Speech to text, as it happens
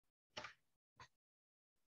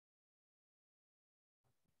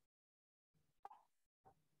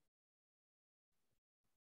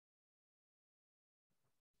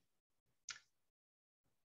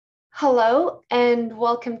Hello, and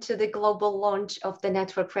welcome to the global launch of the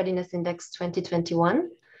Network Readiness Index 2021.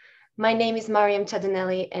 My name is Mariam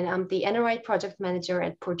Chaduneli, and I'm the NRI Project Manager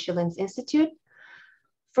at Portulans Institute.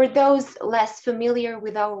 For those less familiar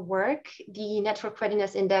with our work, the Network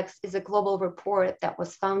Readiness Index is a global report that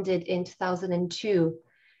was founded in 2002.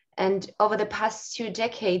 And over the past 2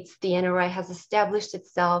 decades, the NRI has established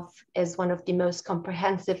itself as one of the most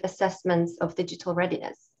comprehensive assessments of digital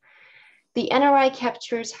readiness. The NRI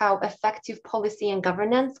captures how effective policy and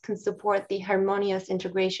governance can support the harmonious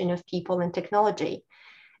integration of people and technology,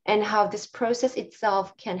 and how this process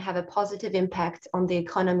itself can have a positive impact on the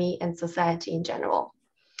economy and society in general.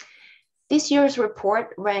 This year's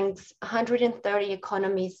report ranks 130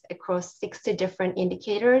 economies across 60 different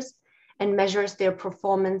indicators and measures their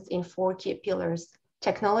performance in 4 key pillars: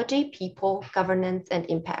 technology, people, governance, and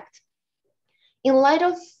impact. In light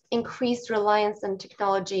of increased reliance on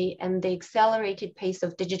technology and the accelerated pace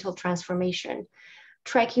of digital transformation,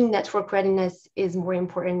 tracking network readiness is more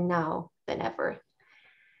important now than ever.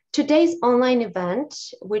 Today's online event,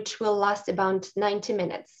 which will last about 90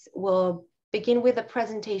 minutes, will begin with a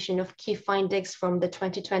presentation of key findings from the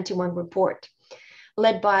 2021 report,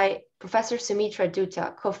 led by Professor Soumitra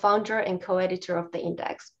Dutta, co-founder and co-editor of the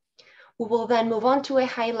index. We will then move on to a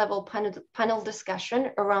high-level panel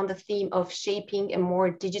discussion around the theme of shaping a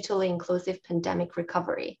more digitally inclusive pandemic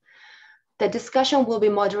recovery. The discussion will be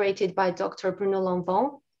moderated by Dr. Bruno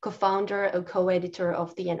Lanvin, co-founder and co-editor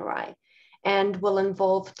of the NRI, and will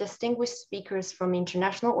involve distinguished speakers from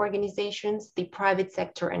international organizations, the private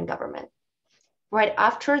sector, and government. Right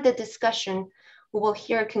after the discussion, we will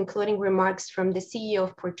hear concluding remarks from the CEO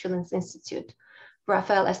of Portulans Institute,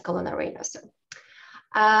 Rafael Escalona-Reynoso.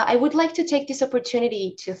 I would like to take this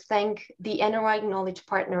opportunity to thank the NRI Knowledge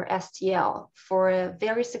Partner STL for a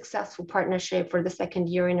very successful partnership for the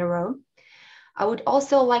 2nd year in a row. I would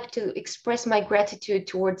also like to express my gratitude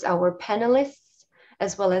towards our panelists,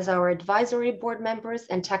 as well as our advisory board members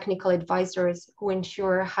and technical advisors who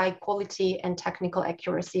ensure high quality and technical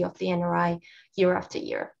accuracy of the NRI year after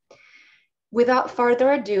year. Without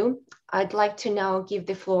further ado, I'd like to now give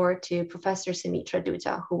the floor to Professor Soumitra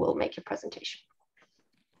Dutta, who will make a presentation.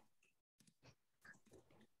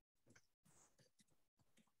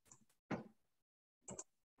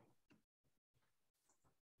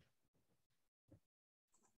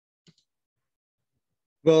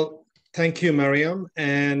 Well, thank you, Mariam,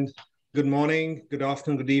 and good morning, good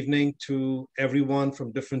afternoon, good evening to everyone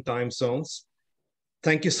from different time zones.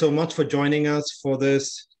 Thank you so much for joining us for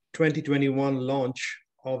this 2021 launch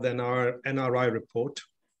of the NRI report.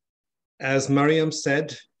 As Mariam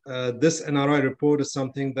said, this NRI report is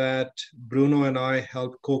something that Bruno and I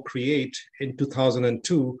helped co-create in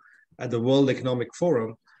 2002 at the World Economic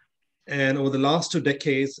Forum. And over the last 2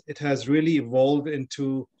 decades, it has really evolved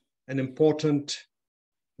into an important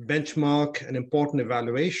benchmark, an important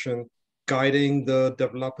evaluation guiding the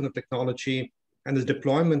development of technology and the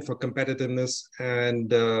deployment for competitiveness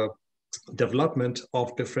and development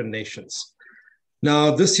of different nations.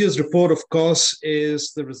 Now, this year's report, of course,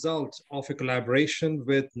 is the result of a collaboration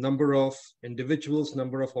with a number of individuals,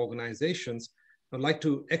 number of organizations. I'd like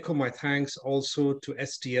to echo my thanks also to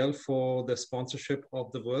STL for the sponsorship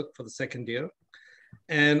of the work for the 2nd year.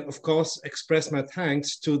 And of course, express my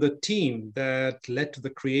thanks to the team that led to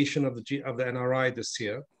the creation of the NRI this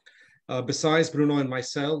year. Besides Bruno and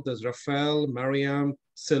myself, there's Rafael, Mariam,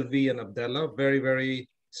 Sylvie, and Abdella, very, very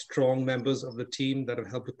strong members of the team that have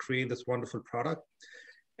helped to create this wonderful product.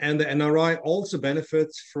 And the NRI also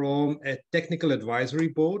benefits from a technical advisory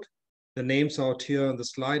board. The names are out here on the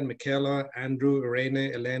slide: Michaela, Andrew,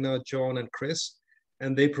 Irene, Elena, John, and Chris.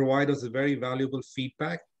 And they provide us with very valuable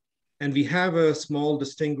feedback. And we have a small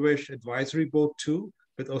distinguished advisory board too,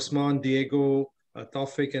 with Osman, Diego,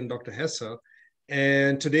 Taufik, and Dr. Hessa.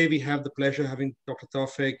 And today we have the pleasure of having Dr.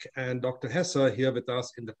 Taufik and Dr. Hessa here with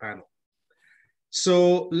us in the panel.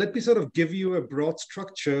 So let me sort of give you a broad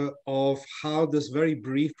structure of how this very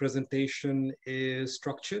brief presentation is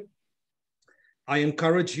structured. I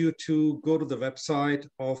encourage you to go to the website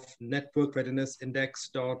of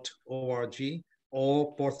networkreadinessindex.org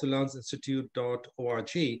or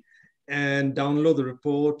portulansinstitute.org and download the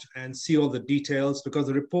report and see all the details, because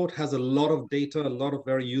the report has a lot of data, a lot of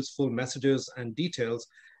very useful messages and details.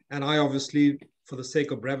 And I obviously, for the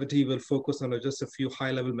sake of brevity, will focus on just a few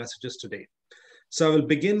high-level messages today. So I will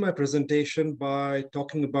begin my presentation by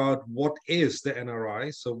talking about what is the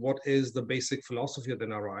NRI. So what is the basic philosophy of the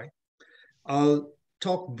NRI? I'll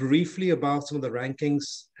talk briefly about some of the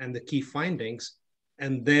rankings and the key findings,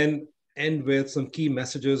 and then end with some key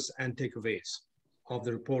messages and takeaways of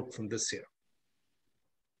the report from this year.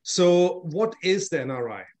 So what is the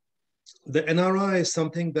NRI? The NRI is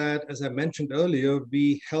something that, as I mentioned earlier,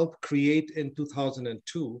 we helped create in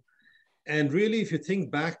 2002. And really, if you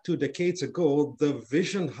think back to decades ago, the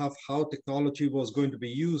vision of how technology was going to be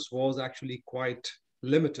used was actually quite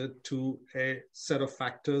limited to a set of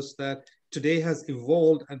factors that today has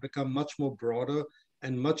evolved and become much more broader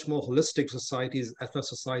and much more holistic societies as far as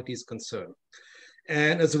society is concerned.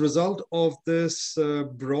 And as a result of this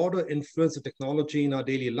broader influence of technology in our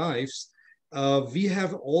daily lives, we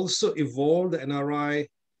have also evolved the NRI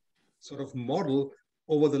sort of model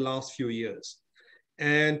over the last few years.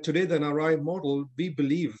 And today, the NRI model, we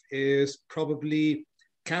believe, is probably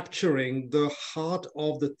capturing the heart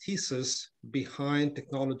of the thesis behind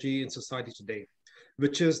technology in society today,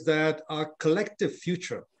 which is that our collective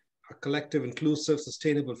future, our collective, inclusive,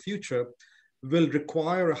 sustainable future, will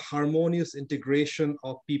require a harmonious integration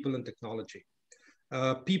of people and technology.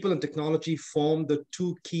 People and technology form the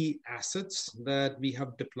two key assets that we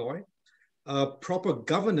have deployed. Proper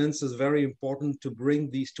governance is very important to bring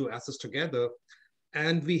these two assets together.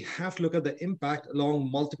 And we have to look at the impact along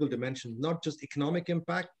multiple dimensions, not just economic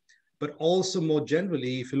impact, but also more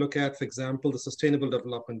generally, if you look at, for example, the Sustainable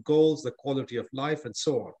Development Goals, the quality of life, and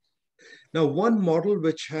so on. Now, one model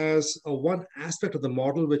which has, one aspect of the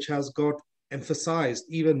model which has got emphasized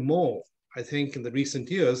even more, I think, in the recent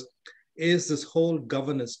years, is this whole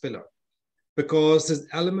governance pillar. Because these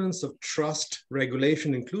elements of trust,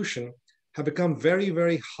 regulation, inclusion have become very,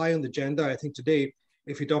 very high on the agenda, I think, today,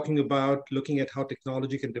 if you're talking about looking at how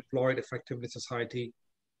technology can deploy it effectively in society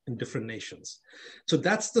in different nations. So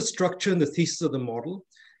that's the structure and the thesis of the model.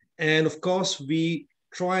 And of course, we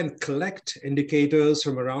try and collect indicators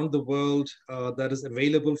from around the world that is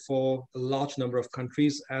available for a large number of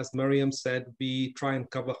countries. As Mariam said, we try and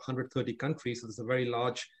cover 130 countries. So there's a very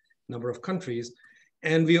large number of countries.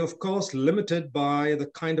 And we are, of course, limited by the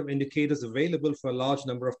kind of indicators available for a large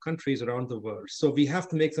number of countries around the world. So we have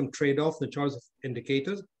to make some trade-offs in the choice of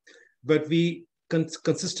indicators, but we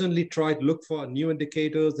consistently try to look for new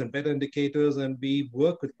indicators and better indicators, and we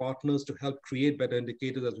work with partners to help create better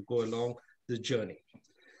indicators as we go along the journey.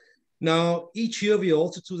 Now, each year we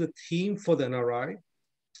also choose a theme for the NRI,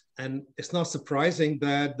 and it's not surprising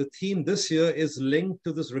that the theme this year is linked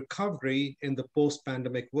to this recovery in the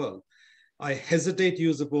post-pandemic world. I hesitate to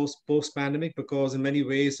use the post-pandemic because in many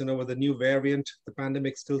ways, with the new variant, the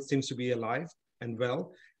pandemic still seems to be alive and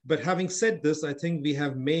well. But having said this, I think we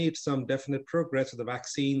have made some definite progress with the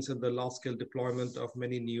vaccines and the large-scale deployment of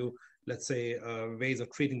many new, let's say, ways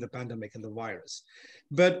of treating the pandemic and the virus.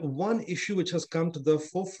 But one issue which has come to the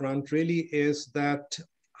forefront really is that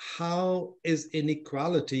how is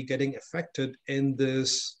inequality getting affected in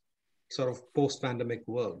this sort of post-pandemic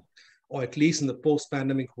world? Or at least in the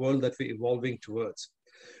post-pandemic world that we're evolving towards.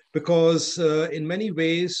 Because in many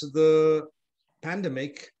ways, the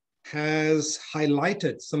pandemic has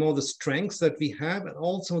highlighted some of the strengths that we have and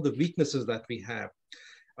also the weaknesses that we have.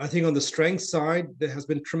 I think on the strength side, there has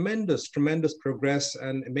been tremendous progress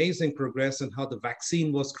and amazing progress in how the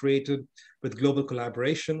vaccine was created with global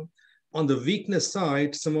collaboration. On the weakness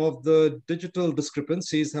side, some of the digital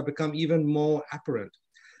discrepancies have become even more apparent.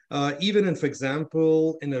 Even in, for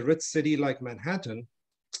example, in a rich city like Manhattan,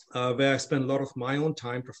 where I spend a lot of my own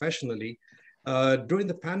time professionally, during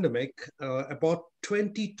the pandemic, about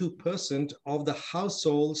 22% of the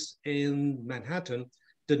households in Manhattan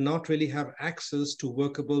did not really have access to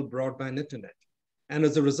workable broadband internet. And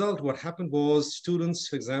as a result, what happened was students,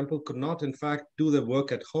 for example, could not, in fact, do their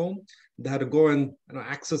work at home. They had to go and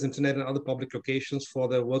access internet and other public locations for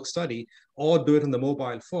their work study or do it on the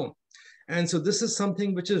mobile phone. And so this is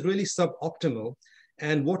something which is really suboptimal.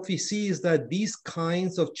 And what we see is that these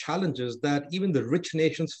kinds of challenges that even the rich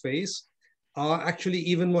nations face are actually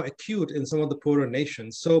even more acute in some of the poorer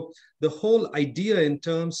nations. So the whole idea in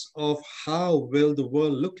terms of how will the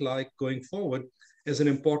world look like going forward is an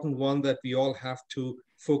important one that we all have to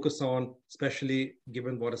focus on, especially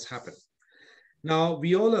given what has happened. Now,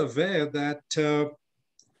 we all are aware that a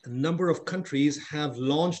number of countries have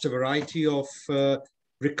launched a variety of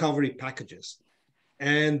recovery packages.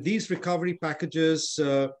 And these recovery packages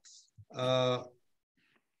have,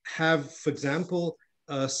 for example,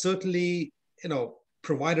 certainly,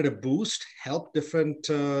 provided a boost, helped different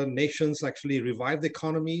nations actually revive the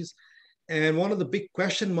economies. And one of the big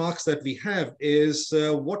question marks that we have is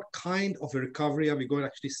what kind of a recovery are we going to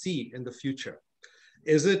actually see in the future?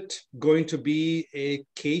 Is it going to be a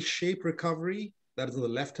K-shaped recovery that is on the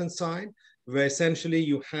left-hand side, where essentially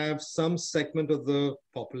you have some segment of the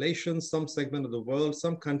population, some segment of the world,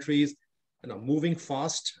 some countries moving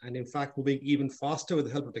fast and in fact moving even faster with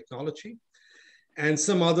the help of technology, and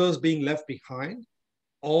some others being left behind?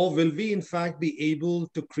 Or will we, in fact, be able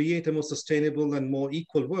to create a more sustainable and more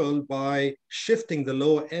equal world by shifting the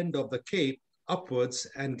lower end of the cape upwards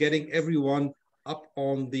and getting everyone up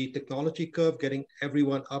on the technology curve, getting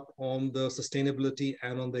everyone up on the sustainability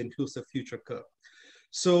and on the inclusive future curve?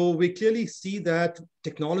 So we clearly see that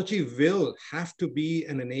technology will have to be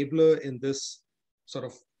an enabler in this sort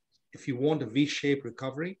of, if you want, a V-shaped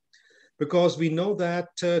recovery. Because we know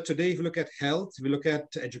that today, if you look at health, we look at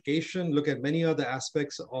education, look at many other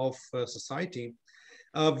aspects of society,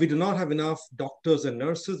 we do not have enough doctors and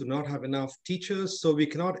nurses, we do not have enough teachers, so we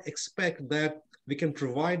cannot expect that we can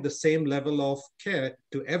provide the same level of care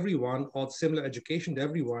to everyone or similar education to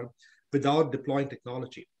everyone without deploying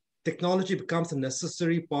technology. Technology becomes a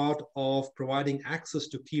necessary part of providing access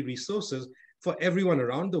to key resources for everyone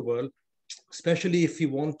around the world, especially if we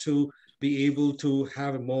want to be able to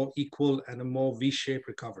have a more equal and a more V-shaped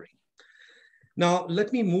recovery. Now,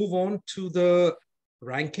 let me move on to the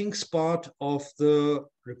rankings part of the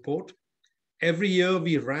report. Every year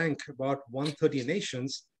we rank about 130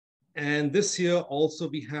 nations, and this year also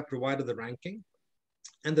we have provided the ranking.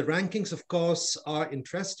 And the rankings, of course, are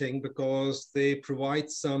interesting because they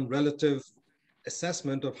provide some relative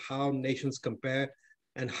assessment of how nations compare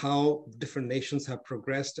and how different nations have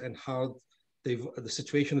progressed and how the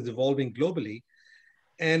situation is evolving globally.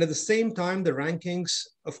 And at the same time, the rankings,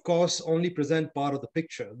 of course, only present part of the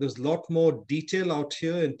picture. There's a lot more detail out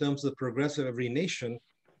here in terms of the progress of every nation.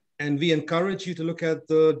 And we encourage you to look at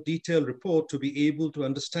the detailed report to be able to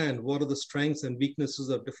understand what are the strengths and weaknesses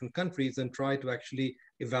of different countries and try to actually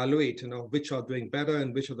evaluate, which are doing better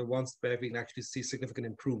and which are the ones where we can actually see significant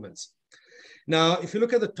improvements. Now, if you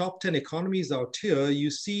look at the top 10 economies out here,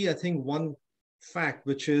 you see, I think, one fact,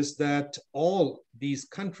 which is that all these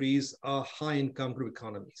countries are high-income group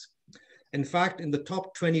economies. In fact, in the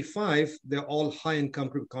top 25, they're all high-income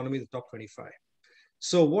group economies, the top 25.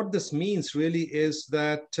 So what this means really is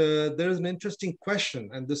that there is an interesting question,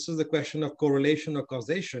 and this is the question of correlation or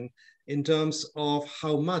causation in terms of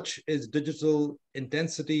how much is digital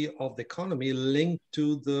intensity of the economy linked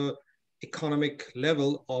to the economic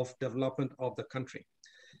level of development of the country.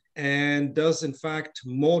 And does, in fact,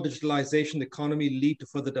 more digitalization of the economy lead to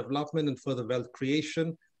further development and further wealth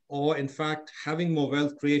creation? Or, in fact, having more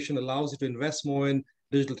wealth creation allows you to invest more in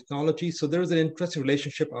digital technology. So there is an interesting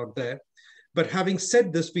relationship out there. But having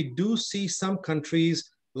said this, we do see some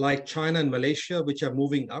countries like China and Malaysia, which are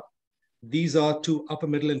moving up. These are two upper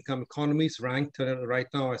middle income economies ranked right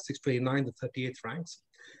now at 629 to 38th ranks.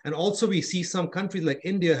 And also we see some countries like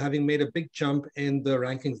India having made a big jump in the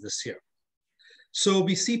rankings this year. So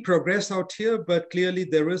we see progress out here, but clearly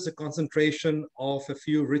there is a concentration of a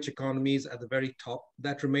few rich economies at the very top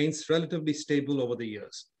that remains relatively stable over the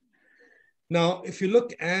years. Now, if you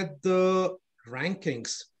look at the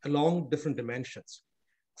rankings along different dimensions,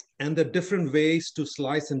 and the different ways to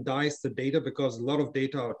slice and dice the data, because a lot of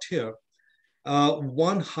data out here,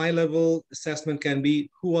 one high-level assessment can be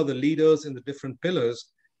who are the leaders in the different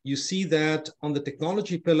pillars. You see that on the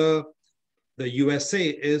technology pillar, the USA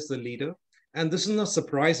is the leader. And this is not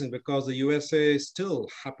surprising because the USA still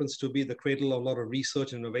happens to be the cradle of a lot of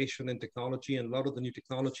research, innovation, and technology, and a lot of the new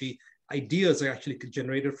technology ideas are actually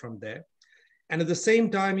generated from there. And at the same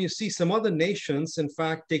time, you see some other nations, in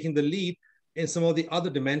fact, taking the lead in some of the other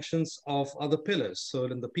dimensions of other pillars. So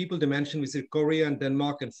in the people dimension, we see Korea and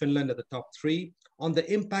Denmark and Finland at the top 3. On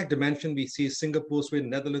the impact dimension, we see Singapore, Sweden,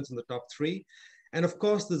 Netherlands in the top 3. And of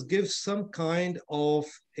course, this gives some kind of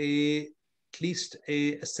at least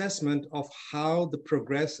a assessment of how the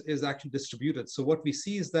progress is actually distributed. So what we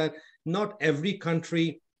see is that not every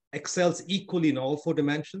country excels equally in all 4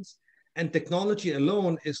 dimensions, and technology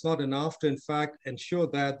alone is not enough to, in fact, ensure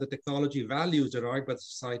that the technology values derived by the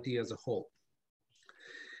society as a whole.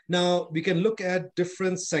 Now, we can look at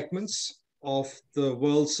different segments of the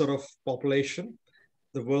world's sort of population,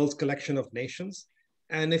 the world's collection of nations.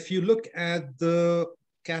 And if you look at the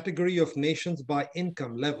category of nations by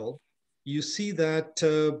income level, you see that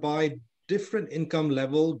by different income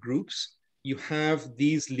level groups, you have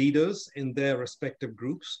these leaders in their respective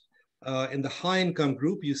groups. In the high income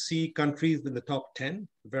group, you see countries in the top 10,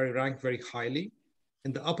 ranked very highly.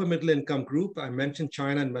 In the upper middle income group, I mentioned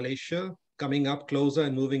China and Malaysia coming up closer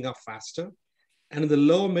and moving up faster. And in the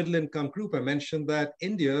lower middle income group, I mentioned that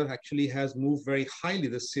India actually has moved very highly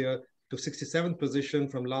this year to 67th position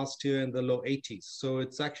from last year in the low 80s. So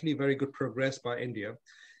it's actually very good progress by India.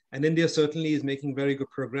 And India certainly is making very good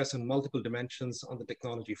progress on multiple dimensions on the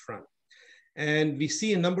technology front. And we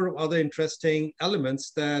see a number of other interesting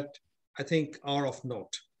elements that I think are of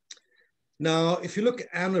note. Now, if you look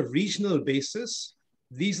on a regional basis,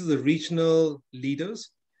 these are the regional leaders.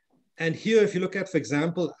 And here, if you look at, for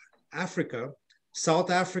example, Africa, South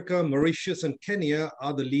Africa, Mauritius, and Kenya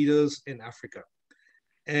are the leaders in Africa.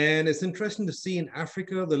 And it's interesting to see in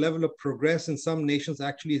Africa, the level of progress in some nations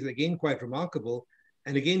actually is again quite remarkable.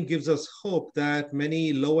 And again, gives us hope that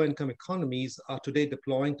many lower income economies are today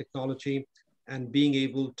deploying technology and being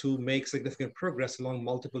able to make significant progress along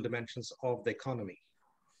multiple dimensions of the economy.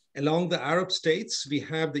 Along the Arab states, we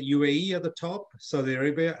have the UAE at the top, Saudi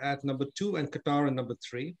Arabia at number 2, and Qatar at number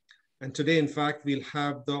 3. And today, in fact, we'll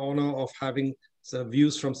have the honor of having some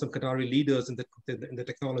views from some Qatari leaders in the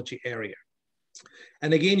technology area.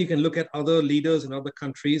 And again, you can look at other leaders in other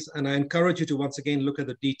countries, and I encourage you to once again look at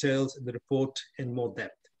the details in the report in more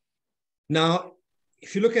depth. Now,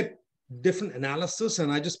 if you look at different analysis,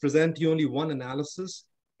 and I just present you only one analysis,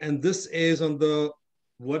 and this is on the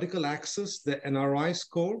vertical axis, the NRI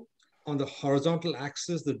score, on the horizontal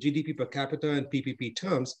axis, the GDP per capita in PPP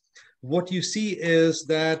terms, what you see is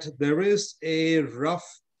that there is a rough,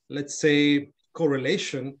 let's say,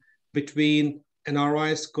 correlation between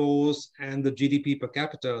NRI scores and the GDP per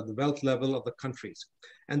capita, the wealth level of the countries.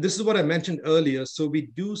 And this is what I mentioned earlier. So we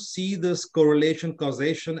do see this correlation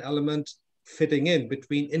causation element fitting in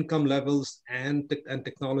between income levels and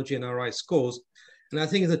technology NRI scores. And I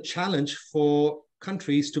think it's a challenge for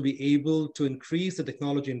countries to be able to increase the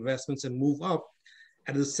technology investments and move up,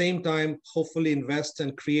 at the same time, hopefully invest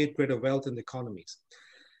and create greater wealth in the economies.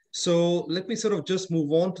 So let me sort of just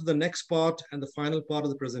move on to the next part and the final part of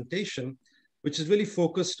the presentation, which is really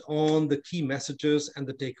focused on the key messages and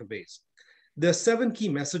the takeaways. There are 7 key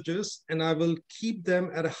messages, and I will keep them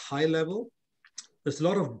at a high level. There's a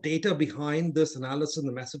lot of data behind this analysis and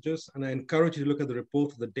the messages, and I encourage you to look at the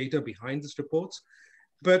report, the data behind these reports.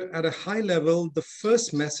 But at a high level, the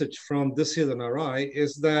first message from this year's NRI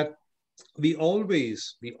is that we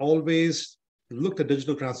always looked at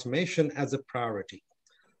digital transformation as a priority.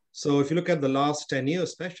 So if you look at the last 10 years,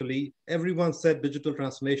 especially, everyone said digital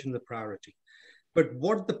transformation is a priority. But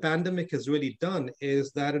what the pandemic has really done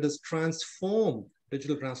is that it has transformed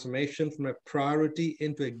digital transformation from a priority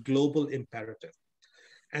into a global imperative.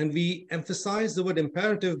 And we emphasize the word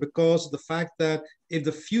imperative because of the fact that if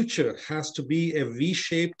the future has to be a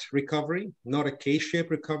V-shaped recovery, not a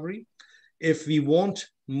K-shaped recovery, if we want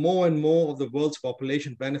more and more of the world's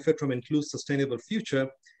population benefit from inclusive sustainable future,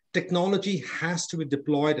 technology has to be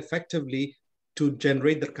deployed effectively to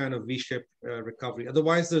generate that kind of V-shaped recovery.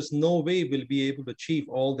 Otherwise, there's no way we'll be able to achieve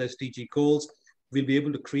all the SDG goals. We'll be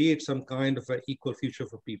able to create some kind of an equal future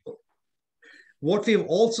for people. What we've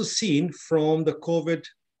also seen from the COVID,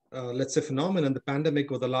 let's say, phenomenon, the pandemic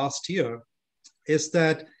over the last year, is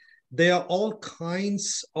that there are all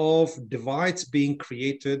kinds of divides being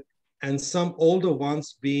created and some older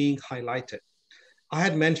ones being highlighted. I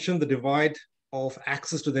had mentioned the divide of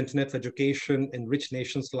access to the internet for education in rich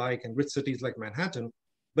nations like, and rich cities like Manhattan,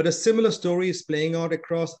 but a similar story is playing out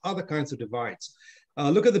across other kinds of divides.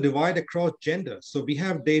 Look at the divide across gender. So we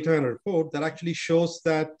have data in a report that actually shows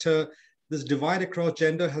that this divide across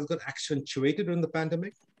gender has got accentuated during the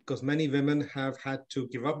pandemic because many women have had to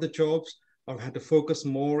give up their jobs or had to focus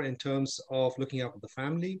more in terms of looking after the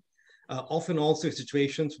family. Often also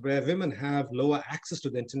situations where women have lower access to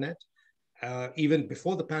the internet, even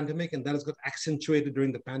before the pandemic, and that has got accentuated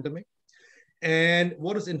during the pandemic. And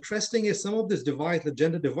what is interesting is some of this divide, the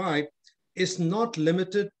gender divide, is not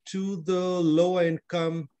limited to the lower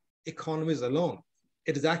income economies alone.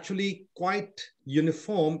 It is actually quite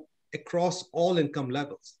uniform across all income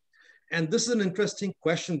levels. And this is an interesting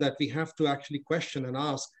question that we have to actually question and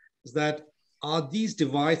ask, is that are these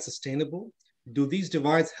divides sustainable? Do these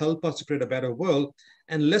divides help us to create a better world?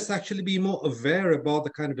 And let's actually be more aware about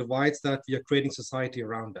the kind of divides that we are creating society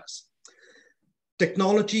around us.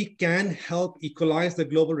 Technology can help equalize the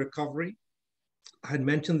global recovery. I had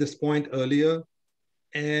mentioned this point earlier.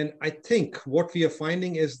 And I think what we are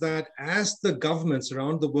finding is that as the governments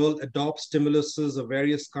around the world adopt stimuluses of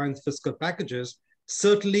various kinds of fiscal packages,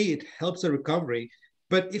 certainly it helps the recovery.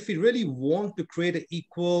 But if we really want to create an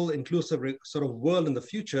equal, inclusive sort of world in the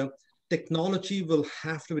future, technology will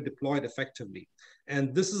have to be deployed effectively.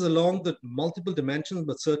 And this is along the multiple dimensions,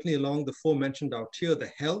 but certainly along the 4 mentioned out here,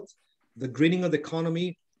 the health, the greening of the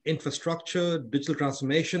economy, infrastructure, digital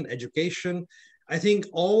transformation, education. I think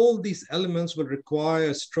all these elements will require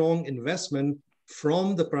a strong investment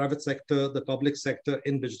from the private sector, the public sector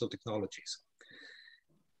in digital technologies.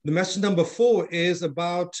 The message number 4 is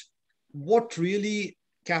about what really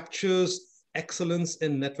captures excellence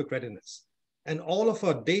in network readiness. And all of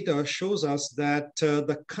our data shows us that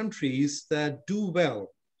the countries that do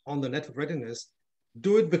well on the network readiness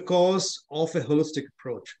do it because of a holistic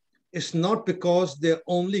approach. it's not because they're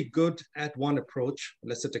only good at one approach,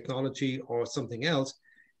 let's say technology or something else,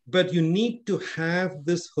 but you need to have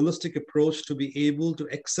this holistic approach to be able to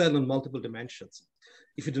excel in multiple dimensions.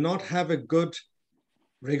 If you do not have a good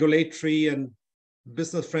regulatory and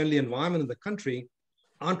business-friendly environment in the country,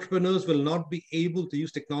 entrepreneurs will not be able to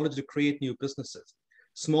use technology to create new businesses.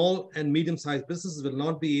 Small and medium-sized businesses will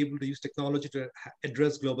not be able to use technology to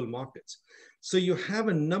address global markets. So you have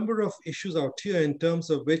a number of issues out here in terms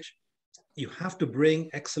of which you have to bring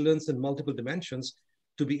excellence in multiple dimensions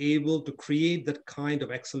to be able to create that kind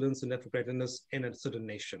of excellence in network readiness in a certain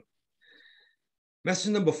nation.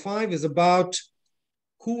 Message number 5 is about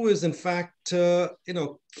who is in fact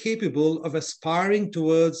capable of aspiring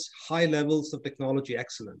towards high levels of technology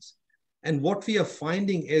excellence. And what we are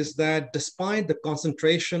finding is that despite the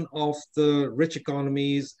concentration of the rich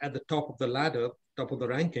economies at the top of the ladder, top of the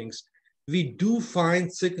rankings, we do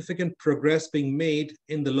find significant progress being made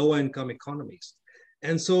in the lower income economies.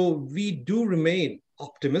 And so we do remain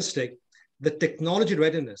optimistic that technology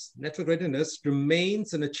readiness, network readiness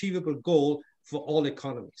remains an achievable goal for all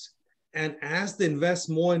economies. And as they invest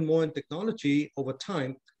more and more in technology over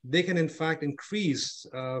time, they can in fact increase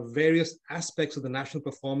various aspects of the national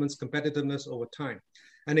performance competitiveness over time.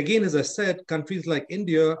 And again, as I said, countries like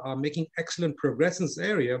India are making excellent progress in this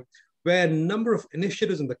area, where a number of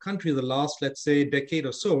initiatives in the country in the last, let's say, decade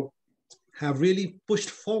or so have really pushed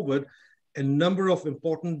forward a number of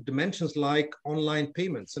important dimensions like online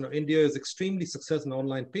payments. India is extremely successful in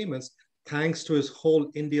online payments, thanks to its whole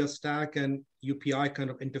India stack and UPI kind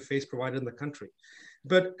of interface provided in the country.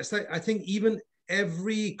 But I think even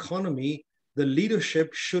every economy, the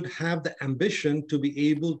leadership should have the ambition to be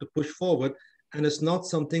able to push forward, and it's not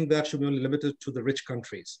something that should be only limited to the rich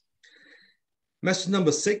countries. Message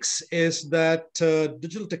number 6 is that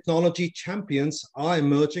digital technology champions are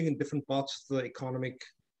emerging in different parts of the economic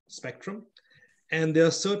spectrum, and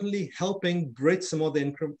they're certainly helping bridge some of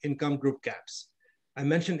the income group gaps. I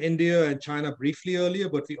mentioned India and China briefly earlier,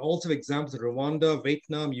 but we also have examples of Rwanda,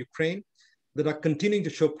 Vietnam, Ukraine that are continuing to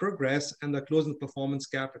show progress and are closing the performance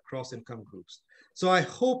gap across income groups. So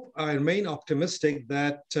I remain optimistic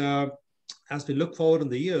that as we look forward in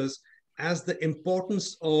the years, as the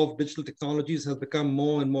importance of digital technologies has become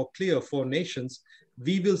more and more clear for nations,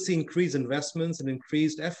 we will see increased investments and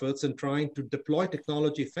increased efforts in trying to deploy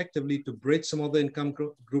technology effectively to bridge some of the income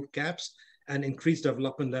group gaps and increase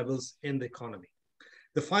development levels in the economy.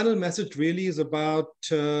 The final message really is about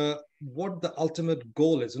what the ultimate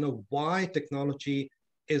goal is, why technology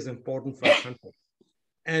is important for our country.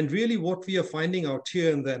 And really what we are finding out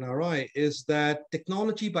here in the NRI is that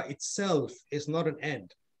technology by itself is not an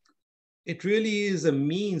end. It really is a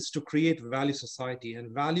means to create value society,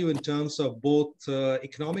 and value in terms of both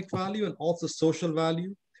economic value and also social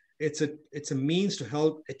value. It's a means to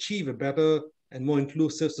help achieve a better and more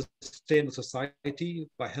inclusive, sustainable society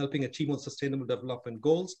by helping achieve more sustainable development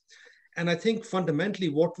goals. And I think fundamentally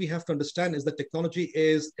what we have to understand is that technology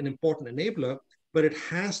is an important enabler, but it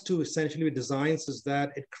has to essentially be designed so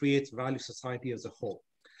that it creates value society as a whole.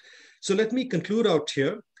 So let me conclude out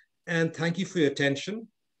here, and thank you for your attention.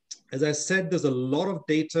 As I said, there's a lot of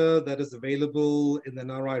data that is available in the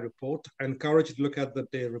NRI report. I encourage you to look at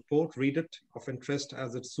the report, read it of interest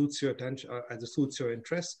as it suits your attention, as it suits your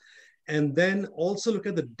interests. And then also look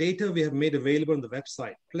at the data we have made available on the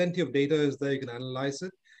website. Plenty of data is there, you can analyze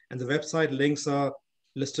it. And the website links are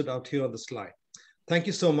listed out here on the slide. Thank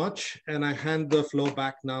you so much. And I hand the floor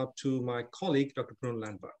back now to my colleague, Dr. Bruno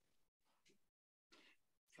Lanvin.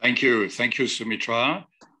 Thank you, Soumitra.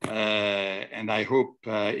 And I hope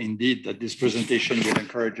indeed that this presentation will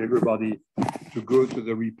encourage everybody to go to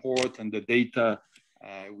the report and the data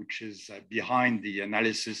which is behind the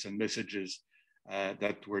analysis and messages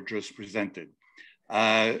that were just presented.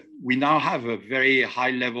 We now have a very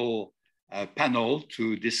high level panel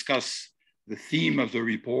to discuss the theme of the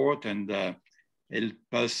report and help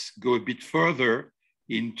us go a bit further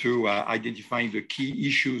into identifying the key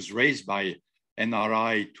issues raised by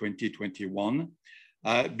NRI 2021.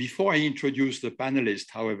 Before I introduce the panelists,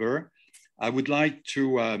 however, I would like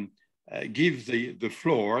to give the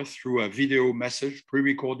floor through a video message,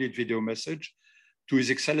 pre-recorded video message, to His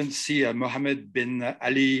Excellency Mohammed bin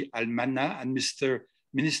Ali Al-Mannai, and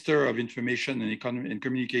Minister of Information and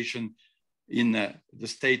Communication in the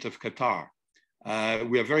state of Qatar.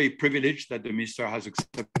 We are very privileged that the Minister has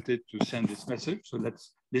accepted to send this message, so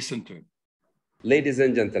let's listen to him. Ladies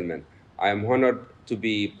and gentlemen, I am honored to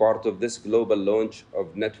be part of this global launch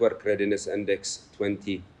of Network Readiness Index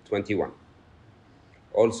 2021.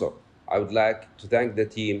 Also, I would like to thank the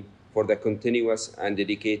team for the continuous and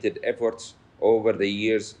dedicated efforts over the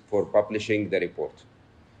years for publishing the report.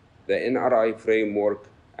 the NRI framework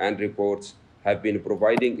and reports have been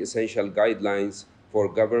providing essential guidelines for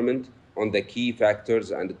government on the key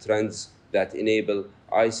factors and trends that enable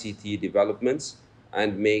ICT developments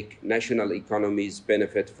and make national economies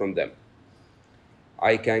benefit from them.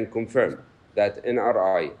 I can confirm that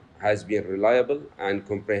NRI has been reliable and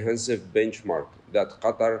comprehensive benchmark that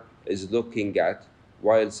Qatar is looking at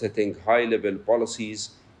while setting high-level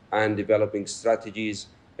policies and developing strategies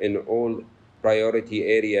in all priority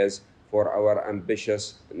areas for our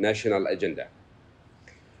ambitious national agenda.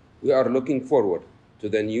 We are looking forward to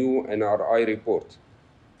the new NRI report,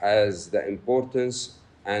 as the importance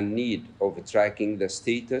and need of tracking the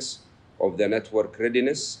status of the network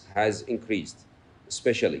readiness has increased,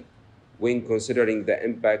 especially when considering the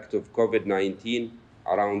impact of COVID-19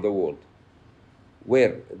 around the world,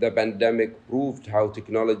 where the pandemic proved how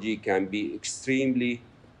technology can be extremely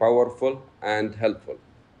powerful and helpful.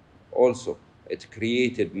 Also, it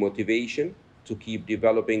created motivation to keep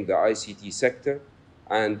developing the ICT sector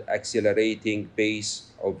and accelerating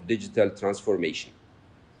pace of digital transformation.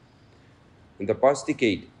 In the past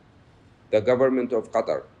decade, the government of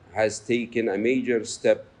Qatar has taken a major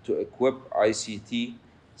step to equip ICT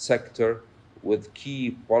sector with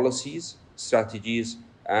key policies, strategies,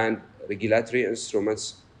 and regulatory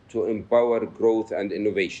instruments to empower growth and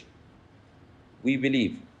innovation. We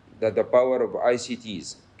believe that the power of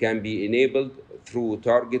ICTs can be enabled through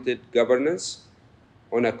targeted governance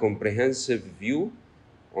on a comprehensive view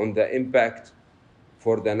on the impact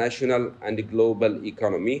for the national and global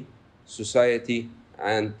economy, society,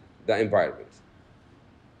 and the environment.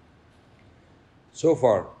 So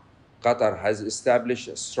far, Qatar has established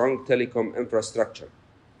a strong telecom infrastructure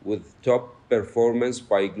with top performance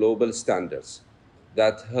by global standards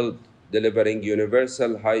that helped delivering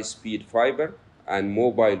universal high-speed fiber and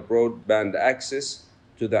mobile broadband access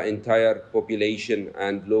to the entire population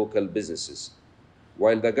and local businesses.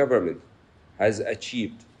 While the government has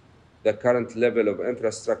achieved the current level of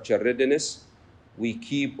infrastructure readiness, we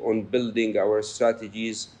keep on building our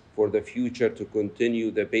strategies for the future to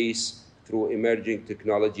continue the pace through emerging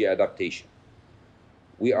technology adaptation.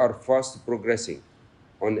 We are fast progressing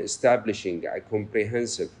on establishing a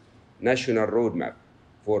comprehensive national roadmap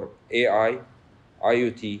for AI,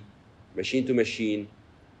 IoT, machine-to-machine,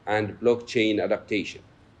 and blockchain adaptation.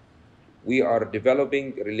 We are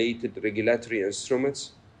developing related regulatory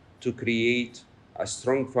instruments to create a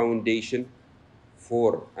strong foundation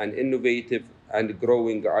for an innovative and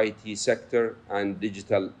growing IT sector and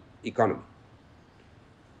digital economy.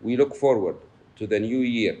 We look forward to the new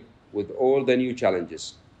year with all the new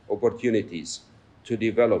challenges, opportunities to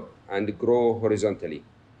develop and grow horizontally,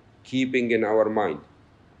 keeping in our mind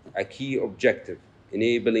a key objective,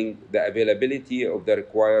 enabling the availability of the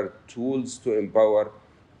required tools to empower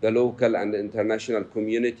the local and international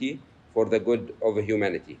community for the good of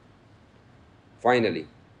humanity. Finally,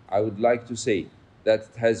 I would like to say that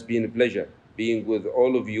it has been a pleasure being with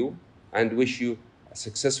all of you and wish you a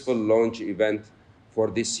successful launch event for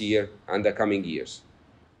this year and the coming years.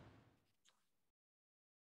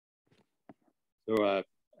 So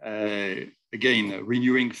again,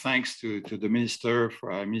 renewing thanks to the Minister,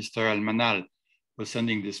 Minister Al-Mannai, for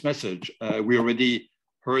sending this message. We already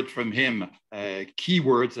heard from him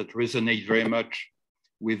keywords that resonate very much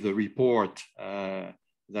with the report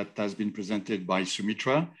that has been presented by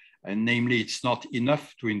Soumitra, and namely, it's not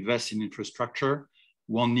enough to invest in infrastructure.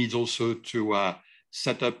 One needs also to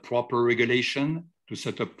set up proper regulation, to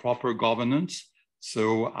set up proper governance.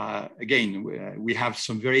 So again, we have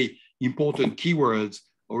some very important keywords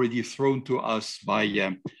already thrown to us by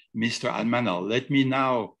Mr. Al-Mannai. Let me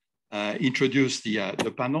now introduce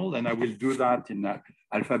the panel, and I will do that in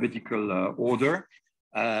alphabetical order.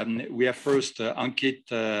 We have first Ankit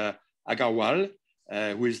Agarwal,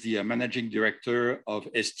 who is the Managing Director of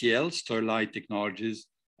STL, Sterlite Technologies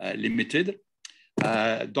Limited.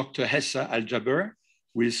 Dr. Hessa Al-Jaber,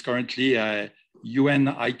 who is currently UN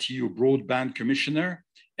ITU Broadband Commissioner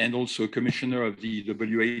and also Commissioner of the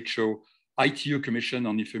WHO ITU Commission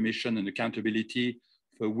on Information and Accountability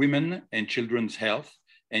for Women and Children's Health.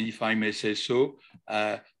 And if I may say so,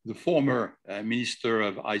 the former Minister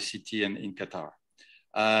of ICT in Qatar.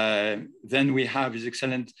 Then we have His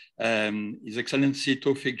Excellency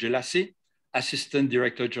Tawfiq Jelassi, Assistant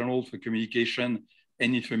Director General for Communication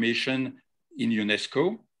and Information in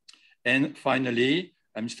UNESCO. And finally,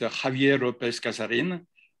 Mr. Javier Lopez Casarin,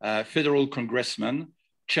 Federal Congressman,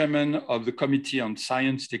 Chairman of the Committee on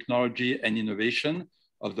Science, Technology and Innovation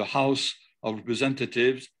of the House of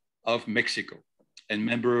Representatives of Mexico and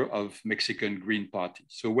member of Mexican Green Party.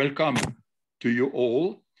 So welcome to you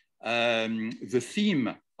all. The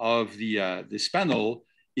theme of this panel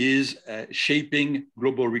is shaping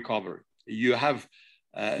global recovery. You have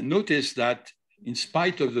noticed that in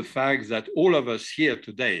spite of the fact that all of us here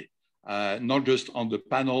today, not just on the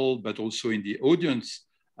panel, but also in the audience,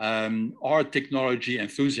 are technology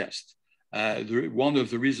enthusiasts. One of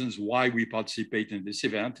the reasons why we participate in this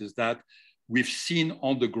event is that we've seen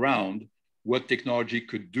on the ground what technology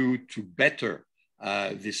could do to better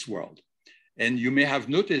this world. And you may have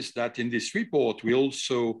noticed that in this report, we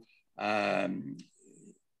also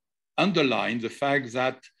underline the fact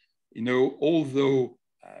that, although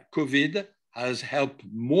COVID has helped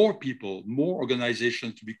more people, more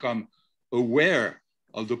organizations to become aware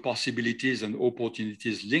of the possibilities and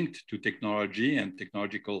opportunities linked to technology and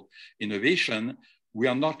technological innovation, we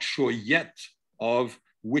are not sure yet of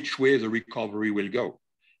which way the recovery will go.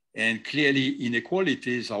 And clearly,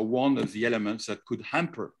 inequalities are one of the elements that could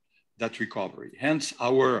hamper that recovery. Hence,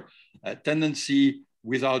 our tendency,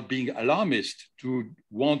 without being alarmist, to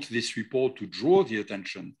want this report to draw the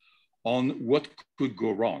attention on what could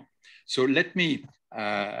go wrong. So let me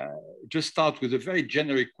just start with a very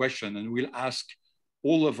generic question, and we'll ask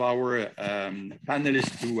all of our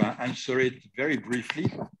panelists to answer it very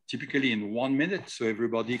briefly, typically in 1 minute, so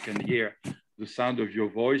everybody can hear the sound of your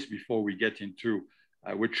voice before we get into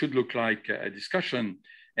what should look like a discussion.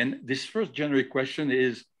 And this first generic question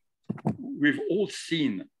is, we've all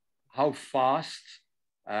seen how fast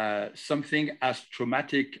something as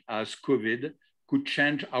traumatic as COVID could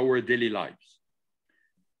change our daily lives.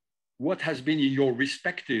 What has been in your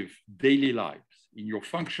respective daily lives, in your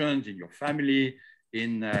functions, in your family,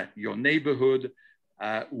 in your neighborhood,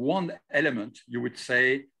 one element you would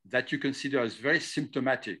say that you consider as very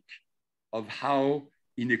symptomatic of how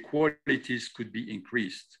inequalities could be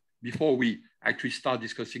increased before we actually start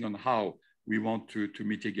discussing on how we want to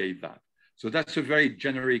mitigate that. So that's a very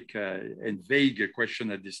generic and vague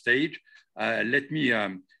question at this stage. Let me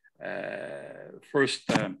first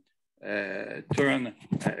turn,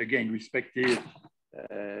 again, respective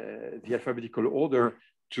the alphabetical order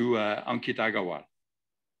to Ankit Agarwal.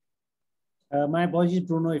 My apologies,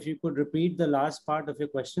 Bruno, if you could repeat the last part of your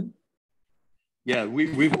question. Yeah,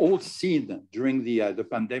 we've all seen during the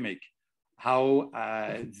pandemic how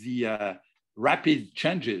the rapid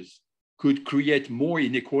changes could create more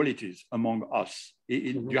inequalities among us. Do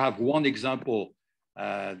you have one example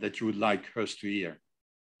that you would like us to hear?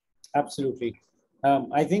 Absolutely.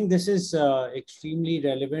 I think this is extremely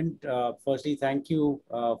relevant. Firstly, thank you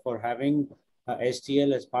for having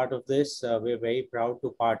STL as part of this. We're very proud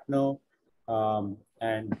to partner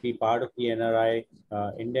and be part of the NRI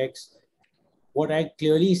index. What I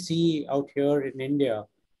clearly see out here in India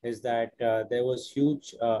is that there was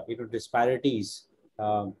huge disparities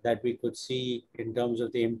that we could see in terms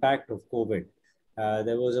of the impact of COVID.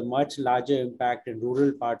 There was a much larger impact in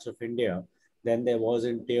rural parts of India than there was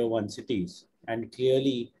in tier 1 cities. And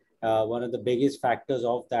clearly, one of the biggest factors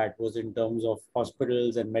of that was in terms of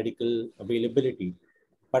hospitals and medical availability.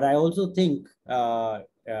 But I also think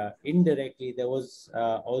indirectly, there was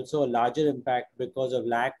also a larger impact because of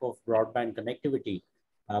lack of broadband connectivity,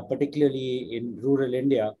 particularly in rural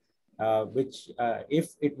India, which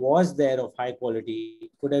if it was there of high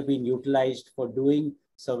quality, could have been utilized for doing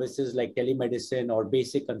services like telemedicine or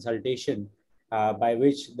basic consultation, by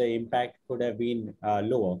which the impact could have been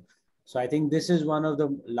lower. So I think this is one of the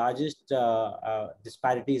largest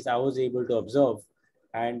disparities I was able to observe.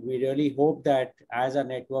 And we really hope that as our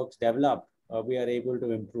networks develop, we are able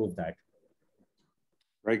to improve that.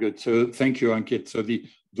 Very good. So thank you, Ankit. So the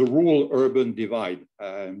rural-urban divide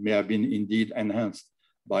may have been indeed enhanced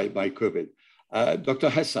by COVID. Dr.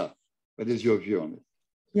 Hessa, what is your view on it?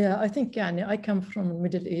 Yeah, I think I come from the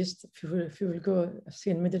Middle East. If you will go see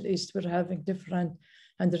in Middle East, we're having different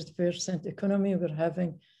 100% economy. We're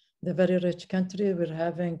having the very rich country. We're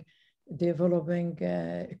having developing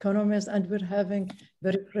economies, and we're having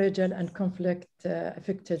very fragile and conflict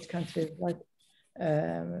affected countries like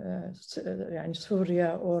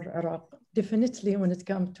Syria or Iraq. Definitely, when it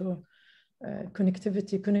comes to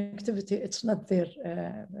connectivity, it's not there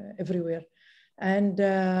everywhere. And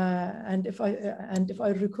if I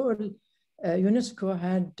recall, UNESCO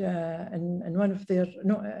had in one of their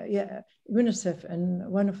UNICEF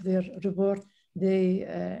in one of their report, they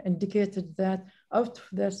indicated that out of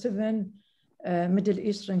the 7 Middle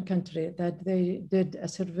Eastern countries that they did a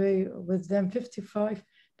survey with them,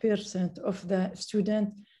 55% of the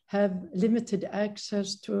students have limited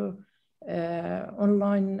access to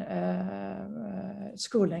online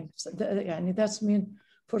schooling. So that's mean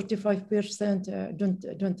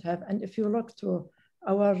 45% don't have. And if you look to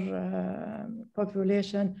our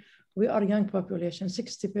population, we are young population.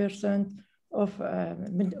 60% of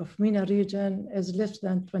MENA region is less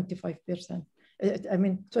than 25%.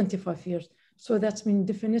 25 years. So that's mean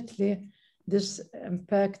definitely this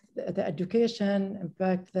impact the education,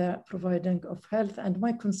 impact the providing of health. And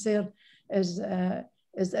my concern is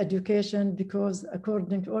education, because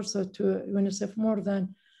according also to UNICEF, more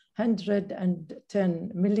than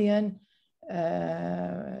 110 million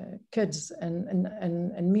kids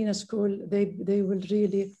in MENA school, they will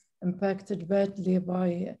really impacted badly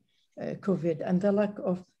by COVID, and the lack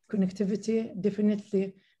of connectivity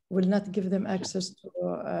definitely will not give them access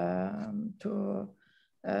to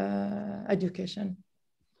education.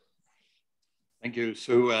 Thank you.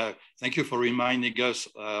 So thank you for reminding us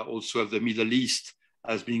also of the Middle East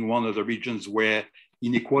as being one of the regions where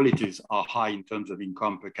inequalities are high in terms of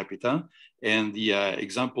income per capita. And the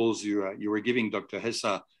examples you were giving, Dr.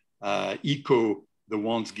 Hessa, echo the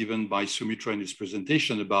ones given by Soumitra in his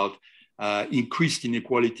presentation about increased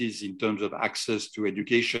inequalities in terms of access to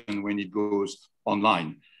education when it goes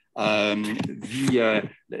online. Let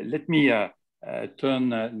me turn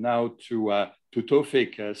now to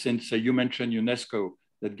Tawfiq, since you mentioned UNESCO.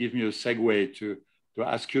 That gives me a segue to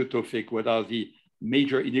ask you, Tawfiq, what are the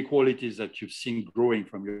major inequalities that you've seen growing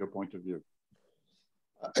from your point of view?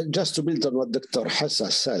 Just to build on what Dr.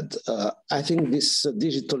 Hessa said, I think this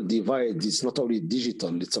digital divide is not only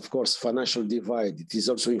digital, it's of course financial divide, it is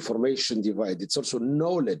also information divide, it's also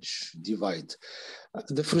knowledge divide.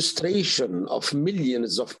 The frustration of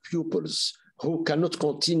millions of pupils who cannot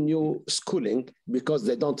continue schooling because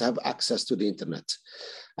they don't have access to the internet.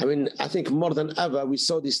 I mean, I think more than ever, we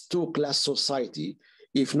saw this two-class society,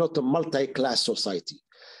 if not a multi-class society.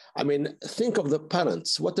 I mean, think of the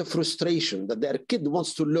parents, what a frustration that their kid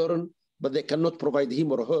wants to learn, but they cannot provide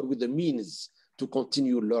him or her with the means to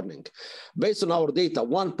continue learning. Based on our data,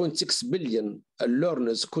 1.6 billion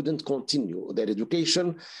learners couldn't continue their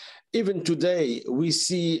education. Even today, we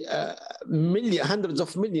see hundreds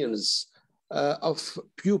of millions of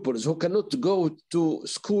pupils who cannot go to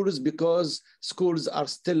schools because schools are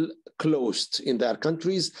still closed in their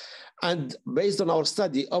countries. And based on our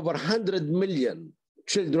study, over 100 million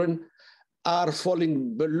children are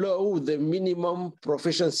falling below the minimum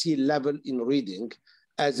proficiency level in reading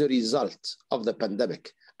as a result of the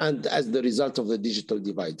pandemic and as the result of the digital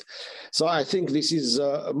divide. So I think this is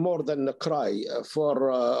more than a cry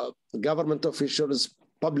for government officials,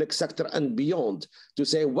 public sector and beyond to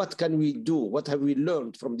say, what can we do? What have we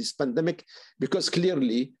learned from this pandemic? Because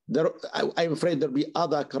clearly, I'm afraid there'll be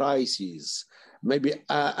other crises, maybe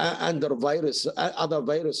other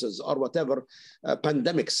viruses or whatever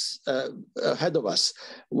pandemics ahead of us.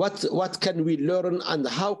 What can we learn and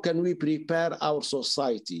how can we prepare our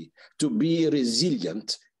society to be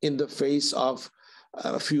resilient in the face of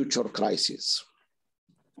future crises?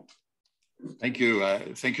 Thank you.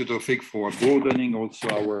 Thank you, Tawfiq, for broadening also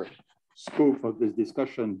our scope of this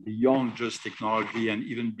discussion beyond just technology and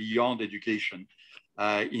even beyond education.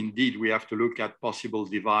 Indeed, we have to look at possible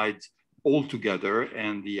divides altogether,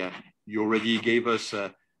 and you already gave us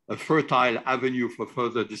a fertile avenue for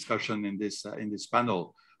further discussion in this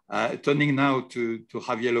panel. Turning now to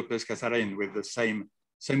Javier Lopez Casarin with the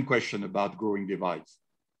same question about growing divides.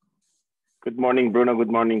 Good morning, Bruno. Good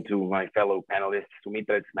morning to my fellow panelists.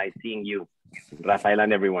 Soumitra, it's nice seeing you. Rafael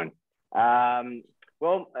and everyone. As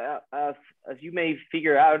you may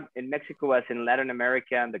figure out, in Mexico, as in Latin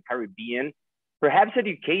America and the Caribbean, perhaps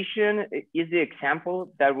education is the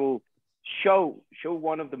example that will show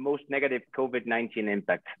one of the most negative COVID-19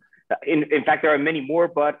 impacts. In fact, there are many more,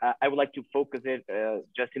 but I would like to focus it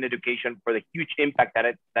just in education for the huge impact that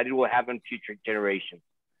it will have on future generations.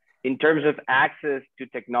 In terms of access to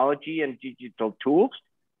technology and digital tools,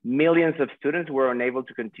 millions of students were unable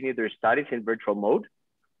to continue their studies in virtual mode.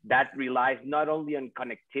 That relies not only on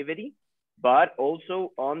connectivity, but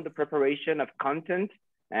also on the preparation of content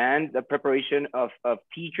and the preparation of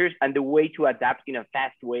teachers and the way to adapt in a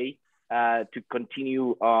fast way to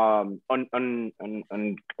continue on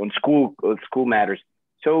school matters.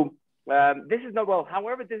 So this is not, well,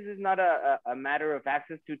 however, this is not a matter of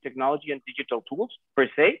access to technology and digital tools per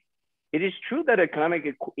se. It is true that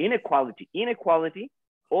economic inequality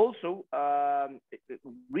also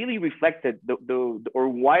really reflected or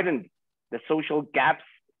widened the social gaps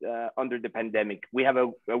under the pandemic. We have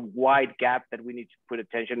a wide gap that we need to put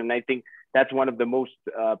attention, and I think that's one of the most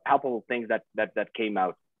palpable things that came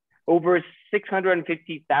out. Over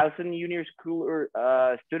 650,000 junior school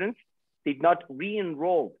students did not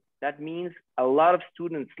re-enroll. That means a lot of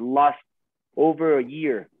students lost over a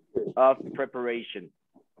year of preparation.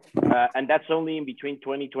 And that's only in between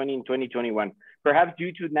 2020 and 2021. Perhaps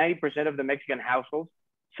due to 90% of the Mexican households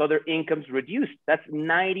So their incomes reduced. That's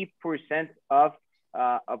 90% of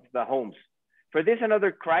the homes. For this and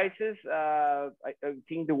other crisis, I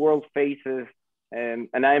think the world faces, and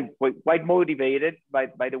I'm quite motivated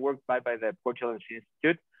by the work by the Portulans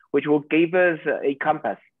Institute, which will give us a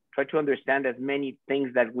compass, try to understand as many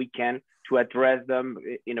things that we can to address them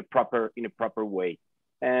in a proper way.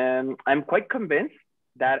 And I'm quite convinced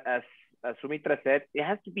that, as Soumitra said, it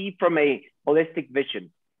has to be from a holistic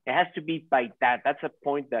vision. It has to be by that. That's a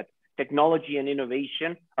point that technology and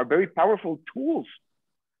innovation are very powerful tools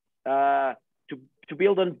to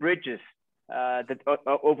build on bridges that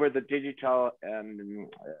over the digital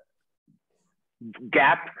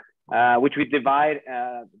gap, which we divide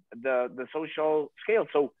the social scale.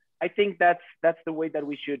 So I think that's the way that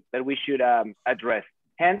we should address.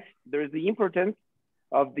 Hence, there's the importance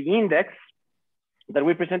of the index that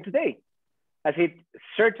we present today, as it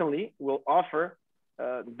certainly will offer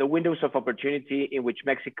the windows of opportunity in which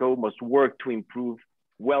Mexico must work to improve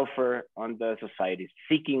welfare on the societies,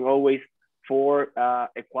 seeking always for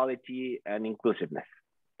equality and inclusiveness.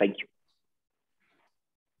 Thank you.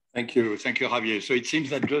 Thank you, Javier. So it seems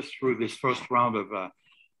that just through this first round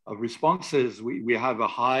of responses, we have a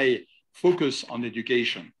high focus on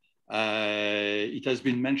education. It has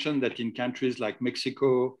been mentioned that in countries like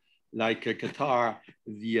Mexico, like Qatar,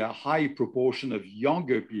 the high proportion of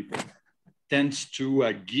younger people tends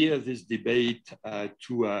to gear this debate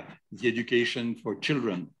to the education for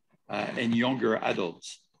children and younger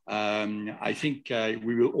adults. I think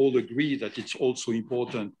we will all agree that it's also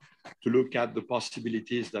important to look at the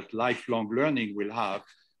possibilities that lifelong learning will have,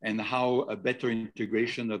 and how a better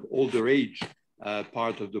integration of older age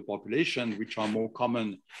part of the population, which are more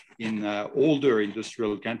common in older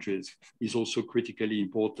industrial countries, is also critically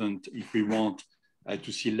important if we want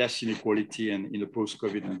to see less inequality in a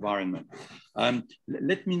post-COVID environment.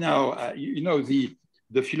 Let me now,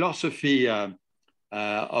 the philosophy of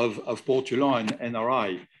Portulans and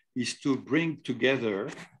NRI is to bring together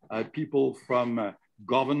people from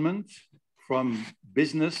government, from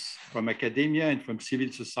business, from academia, and from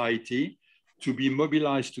civil society to be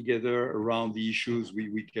mobilized together around the issues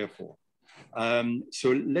we care for.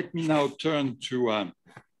 So let me now turn to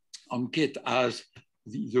Ankit as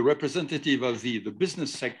the representative of the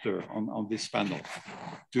business sector on this panel,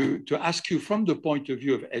 to ask you from the point of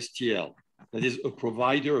view of STL, that is a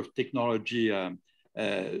provider of technology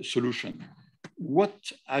solution.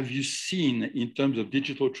 What have you seen in terms of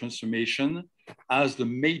digital transformation as the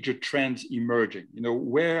major trends emerging?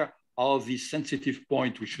 Where are the sensitive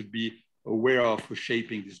points we should be aware of for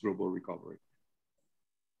shaping this global recovery?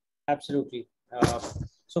 Absolutely.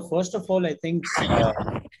 So first of all, I think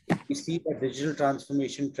we see that digital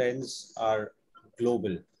transformation trends are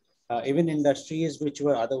global. Even industries which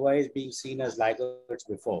were otherwise being seen as laggards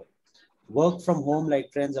before. Work from home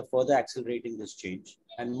like trends are further accelerating this change.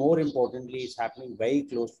 And more importantly, it's happening very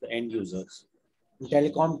close to the end users.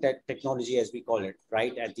 Telecom technology, as we call it,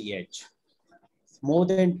 right at the edge. More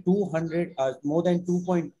than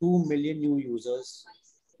 2.2 million new users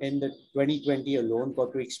in the 2020 alone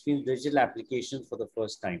got to experience digital applications for the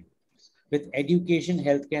first time. With education,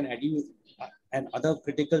 healthcare, and other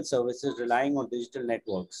critical services relying on digital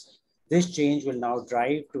networks, this change will now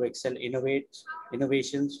drive to excel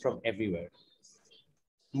innovations from everywhere.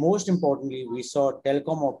 Most importantly, we saw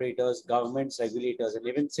telecom operators, governments, regulators, and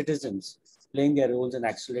even citizens playing their roles in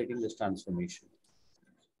accelerating this transformation.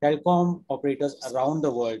 Telecom operators around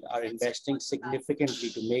the world are investing significantly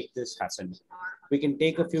to make this happen. We can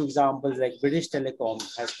take a few examples, like British Telecom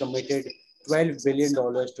has committed $12 billion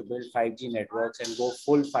to build 5G networks and go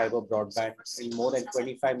full fiber broadband in more than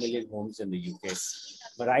 25 million homes in the UK.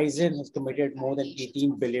 Verizon has committed more than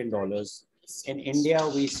 $18 billion. In India,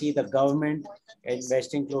 we see the government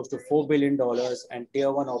investing close to $4 billion and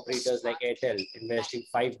tier one operators like Airtel investing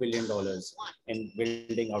 $5 billion in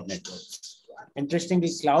building out networks. Interestingly,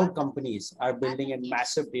 cloud companies are building in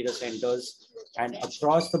massive data centers, and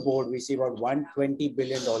across the board, we see about $120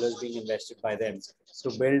 billion being invested by them to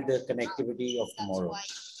build the connectivity of tomorrow.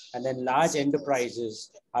 And then large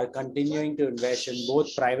enterprises are continuing to invest in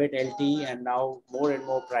both private LTE and now more and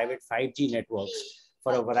more private 5G networks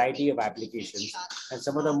for a variety of applications. And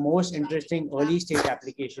some of the most interesting early stage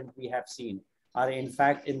applications we have seen are in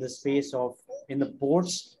fact in the space of in the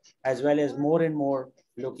ports, as well as more and more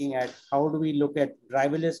looking at how do we look at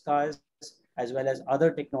driverless cars as well as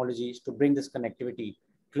other technologies to bring this connectivity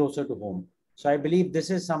closer to home. So I believe this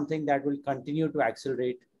is something that will continue to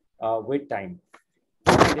accelerate with time.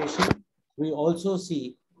 In addition, we also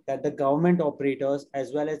see that the government operators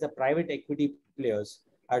as well as the private equity players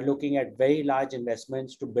are looking at very large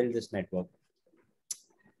investments to build this network.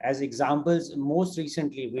 As examples, most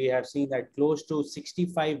recently, we have seen that close to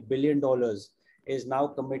 $65 billion is now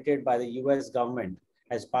committed by the US government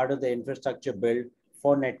as part of the infrastructure bill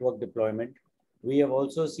for network deployment. We have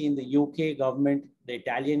also seen the UK government, the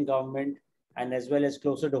Italian government, and as well as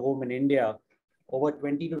closer to home in India, over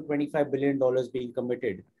 $20 to $25 billion being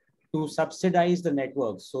committed to subsidize the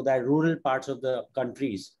networks so that rural parts of the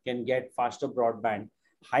countries can get faster broadband,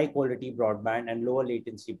 high quality broadband, and lower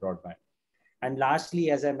latency broadband. And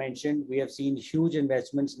lastly, as I mentioned, we have seen huge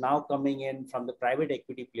investments now coming in from the private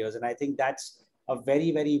equity players. And I think that's a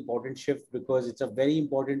very, very important shift because it's a very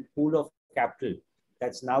important pool of capital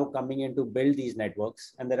that's now coming in to build these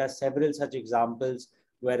networks. And there are several such examples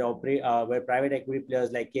where private equity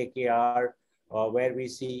players like KKR, where we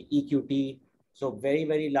see EQT, so very,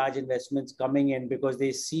 very large investments coming in because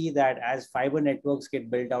they see that as fiber networks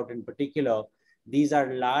get built out in particular, these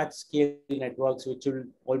are large scale networks which will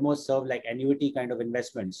almost serve like annuity kind of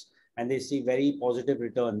investments. And they see very positive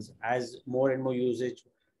returns as more and more usage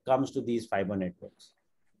comes to these fiber networks.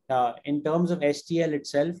 In terms of STL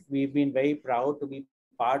itself, we've been very proud to be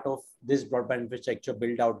part of this broadband infrastructure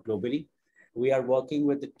build out globally. We are working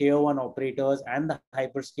with the tier 1 operators and the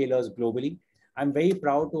hyperscalers globally. I'm very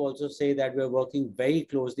proud to also say that we're working very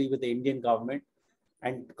closely with the Indian government.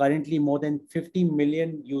 And currently more than 50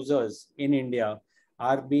 million users in India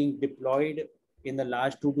are being deployed in the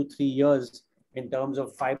last 2 to 3 years in terms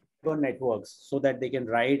of fiber networks so that they can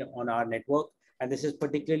ride on our network. And this is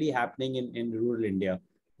particularly happening in rural India.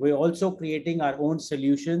 We're also creating our own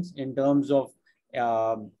solutions in terms of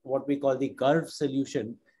what we call the Gulf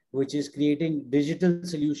solution, which is creating digital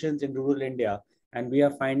solutions in rural India. And we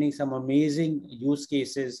are finding some amazing use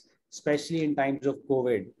cases, especially in times of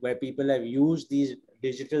COVID, where people have used these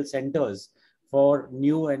digital centers for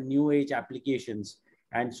new and new age applications,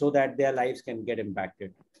 and so that their lives can get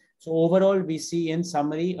impacted. So overall, we see in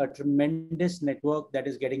summary a tremendous network that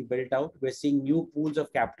is getting built out. We're seeing new pools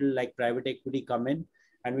of capital like private equity come in,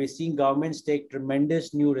 and we're seeing governments take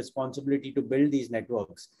tremendous new responsibility to build these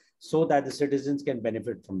networks so that the citizens can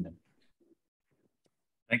benefit from them.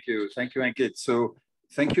 Thank you, Ankit. So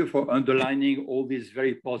thank you for underlining all these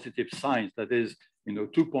very positive signs. That is,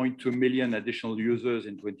 2.2 million additional users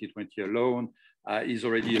in 2020 alone is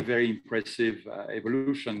already a very impressive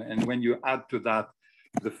evolution. And when you add to that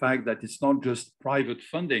the fact that it's not just private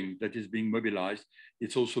funding that is being mobilized,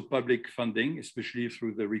 it's also public funding, especially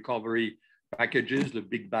through the recovery packages, the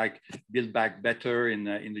Big Back, Build Back Better in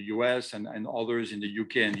the US and others in the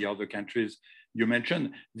UK and the other countries you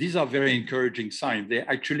mentioned. These are very encouraging signs. They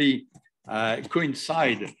actually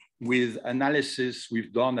coincide with analysis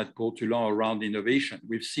we've done at Portulans around innovation.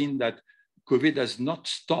 We've seen that COVID has not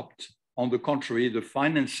stopped, on the contrary, the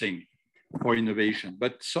financing for innovation,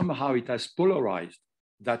 but somehow it has polarized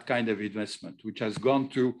that kind of investment, which has gone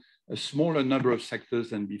to a smaller number of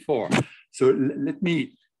sectors than before. So let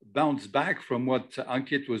me bounce back from what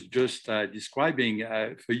Ankit was just describing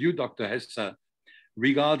for you, Dr. Hessa,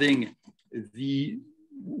 regarding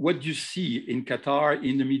what you see in Qatar,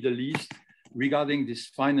 in the Middle East, regarding this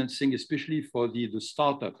financing, especially for the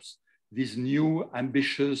startups, these new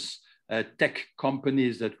ambitious tech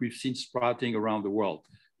companies that we've seen sprouting around the world.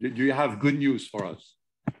 Do you have good news for us?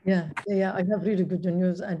 Yeah, I have really good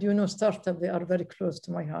news. And startups, they are very close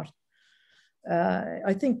to my heart.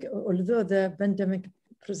 I think although the pandemic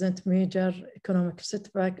present major economic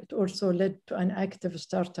setback, it also led to an active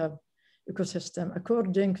startup ecosystem.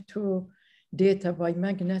 According to data by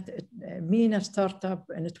Magnet, MENA startup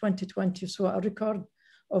in 2020 saw a record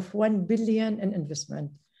of 1 billion in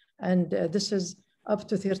investment. And this is up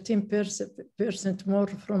to 13% more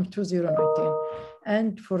from 2019.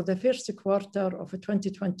 And for the first quarter of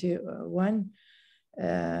 2021,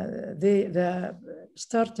 the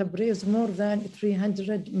startup raised more than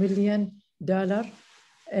 $300 million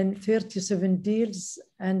in 37 deals.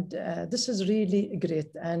 And this is really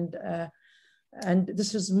great. And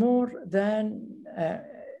this is more than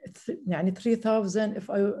 3,000 if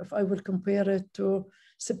I will compare it to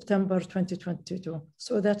September 2022.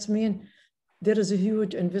 So that means there is a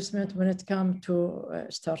huge investment when it comes to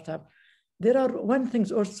startup. There are one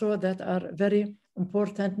things also that are very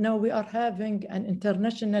important. Now we are having an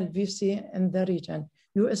international VC in the region.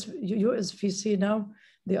 US VC now,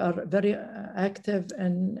 they are very active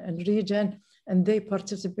in region, and they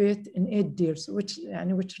participate in 8 deals, which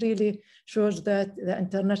really shows that the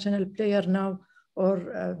international player now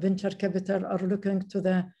or venture capital are looking to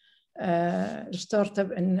the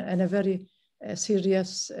startup in a very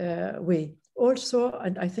serious way. Also,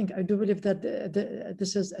 and I do believe that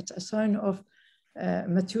this is a sign of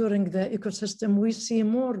maturing the ecosystem. We see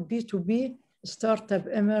more B2B startup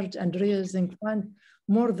emerge and raising fund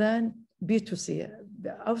more than B2C.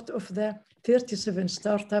 Out of the 37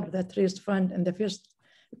 startups that raised fund in the first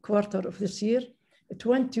quarter of this year,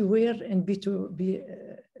 20 were in B2B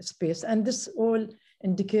space. And this all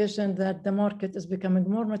indication that the market is becoming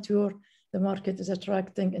more mature, the market is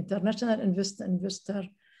attracting international investor,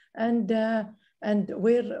 and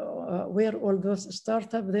where all those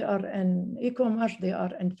startups, they are in e-commerce, they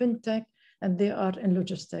are in fintech, and they are in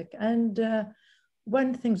logistics. And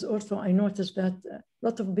one thing also I noticed that a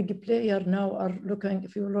lot of big players now are looking,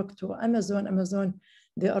 if you look to Amazon,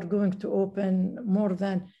 they are going to open more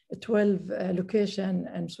than 12 locations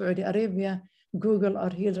in Saudi Arabia. Google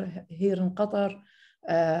are here in Qatar.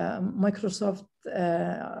 Microsoft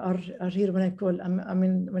are here when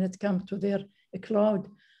when it comes to their cloud.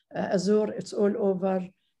 Azure, it's all over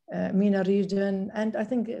MENA region. And I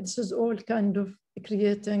think this is all kind of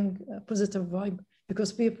creating a positive vibe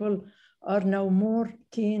because people are now more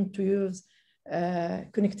keen to use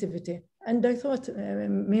connectivity. And I thought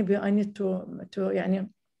maybe I need to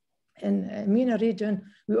in MENA region,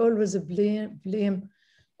 we always blame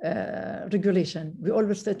regulation. We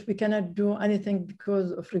always said we cannot do anything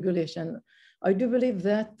because of regulation. I do believe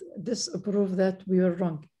that this proves that we were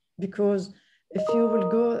wrong, because if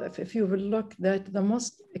you will look that the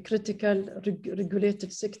most critical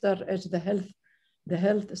regulated sector is the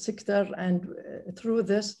health sector, and through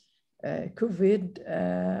this COVID,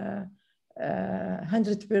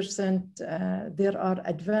 100% there are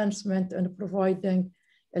advancement in providing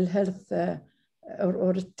health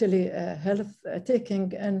or telehealth,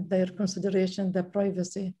 taking in their consideration the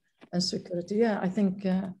privacy and security. Yeah, I think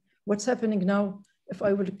what's happening now, if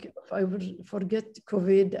I will forget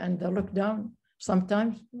COVID and the lockdown,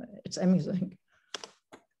 sometimes it's amazing.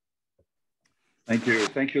 Thank you,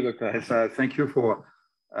 Dr. Hessa. Thank you for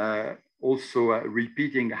also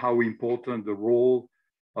repeating how important the role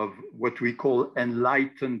of what we call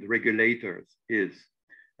enlightened regulators is.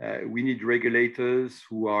 We need regulators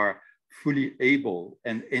who are fully able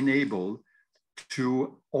and enabled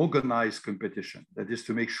to organize competition. That is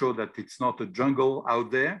to make sure that it's not a jungle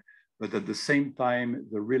out there, but at the same time,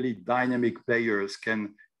 the really dynamic players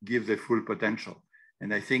can give their full potential.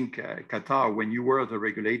 And I think Qatar, when you were the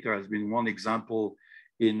regulator, has been one example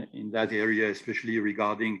in that area, especially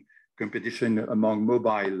regarding competition among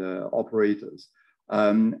mobile operators.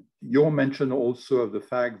 Your mention also of the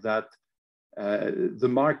fact that the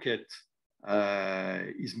market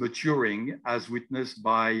is maturing, as witnessed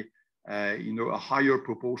by a higher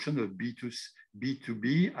proportion of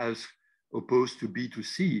B2B as opposed to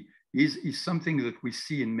B2C, is something that we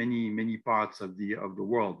see in many parts of the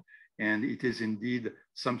world, and it is indeed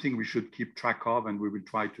something we should keep track of, and we will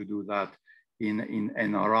try to do that in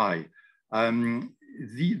NRI.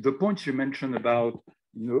 The points you mentioned about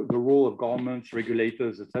the role of governments,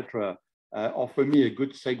 regulators, etc., offer me a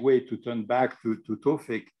good segue to turn back to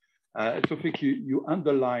Tawfiq. Tawfiq, you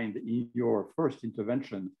underlined in your first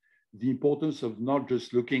intervention the importance of not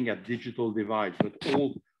just looking at digital divides, but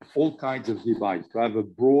all kinds of divides, to have a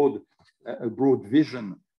broad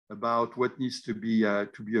vision about what needs to be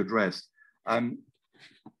addressed.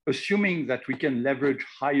 Assuming that we can leverage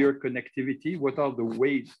higher connectivity, what are the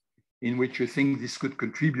ways in which you think this could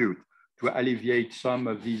contribute to alleviate some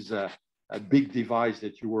of these big divides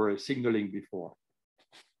that you were signaling before?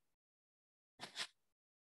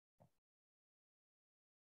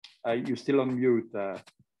 You're still on mute.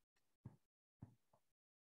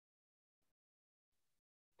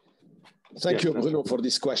 Thank you, Bruno, for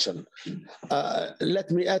this question.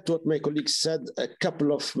 Let me add to what my colleagues said, a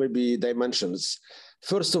couple of maybe dimensions.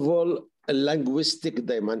 First of all, a linguistic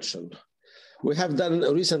dimension. We have done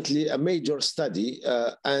recently a major study,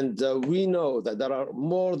 and we know that there are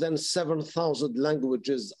more than 7,000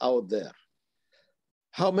 languages out there.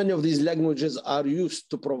 How many of these languages are used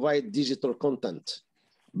to provide digital content?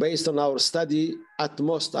 Based on our study, at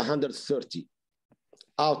most 130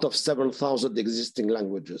 out of 7,000 existing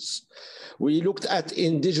languages. We looked at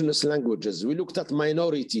indigenous languages. We looked at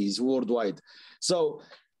minorities worldwide. So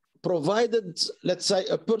provided, let's say,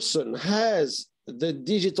 a person has the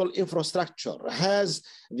digital infrastructure, has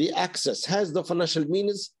the access, has the financial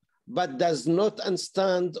means, but does not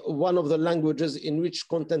understand one of the languages in which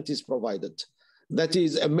content is provided. That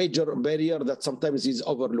is a major barrier that sometimes is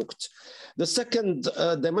overlooked. The second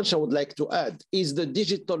dimension I would like to add is the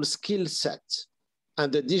digital skill set and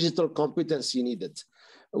the digital competency needed.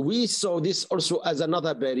 We saw this also as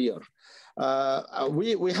another barrier.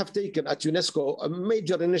 We have taken at UNESCO a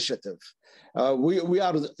major initiative. We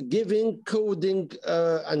are giving coding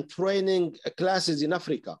and training classes in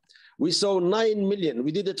Africa. We saw 9 million,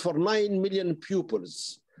 we did it for 9 million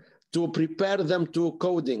pupils to prepare them to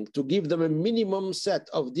coding, to give them a minimum set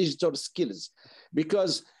of digital skills.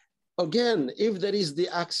 Because again, if there is the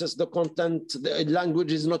access, the content, the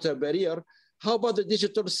language is not a barrier, how about the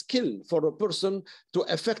digital skill for a person to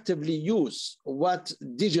effectively use what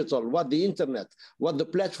digital, what the internet, what the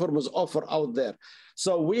platforms offer out there?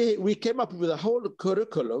 So we came up with a whole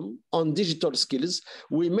curriculum on digital skills.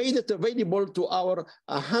 We made it available to our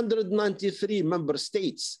 193 member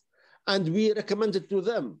states, and we recommended to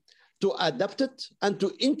them to adapt it and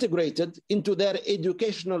to integrate it into their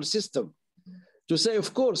educational system. To say,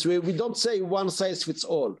 of course, we don't say one size fits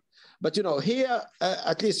all. But here,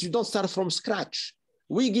 at least you don't start from scratch.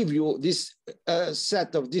 We give you this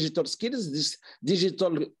set of digital skills, this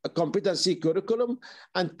digital competency curriculum,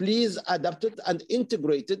 and please adapt it and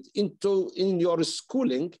integrate it in your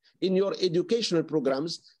schooling, in your educational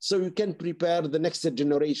programs, so you can prepare the next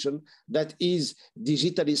generation that is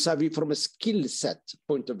digitally savvy from a skill set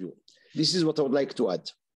point of view. This is what I would like to add.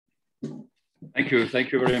 Thank you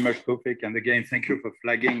very much, Tawfiq. And again, thank you for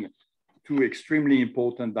flagging two extremely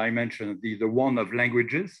important dimensions, the one of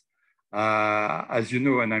languages. As you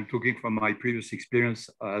know, and I'm talking from my previous experience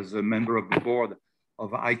as a member of the board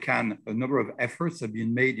of ICANN, a number of efforts have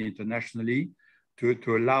been made internationally to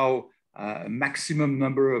allow a maximum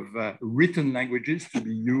number of written languages to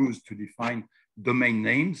be used to define domain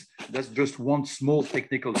names. That's just one small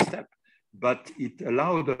technical step, but it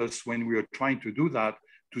allowed us, when we were trying to do that,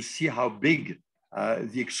 to see how big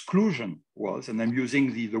the exclusion was, and I'm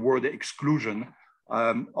using the word exclusion,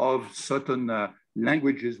 of certain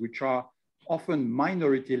languages which are often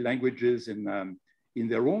minority languages in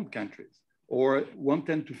their own countries. Or one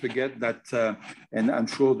tend to forget that, and I'm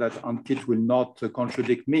sure that Ankit will not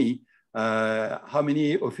contradict me, how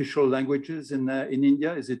many official languages in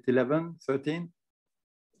India? Is it 11, 13?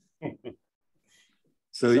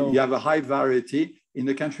 So you have a high variety. In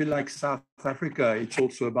a country like South Africa, it's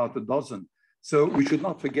also about a dozen. So we should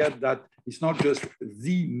not forget that it's not just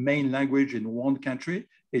the main language in one country,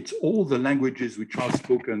 it's all the languages which are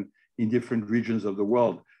spoken in different regions of the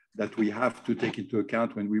world that we have to take into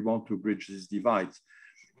account when we want to bridge these divides.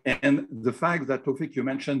 And the fact that, Tawfiq, you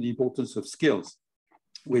mentioned the importance of skills,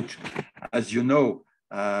 which, as you know,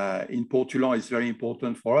 in Portulans is very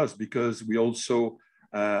important for us because we also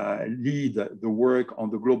lead the work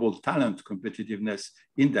on the Global Talent Competitiveness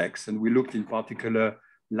Index. And we looked in particular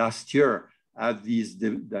last year at these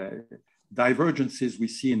the divergences we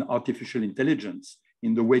see in artificial intelligence,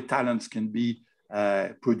 in the way talents can be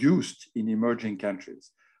produced in emerging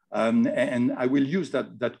countries. And I will use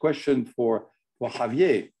that question for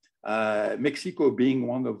Javier. Mexico being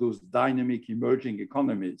one of those dynamic emerging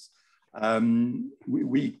economies,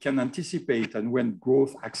 we can anticipate, and when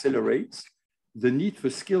growth accelerates, the need for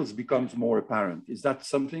skills becomes more apparent. Is that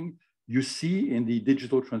something you see in the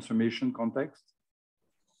digital transformation context?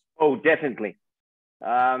 Oh, definitely.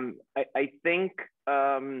 I think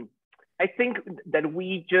that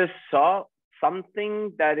we just saw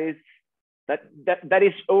something that is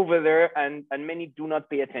over there, and many do not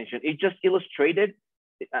pay attention. It just illustrated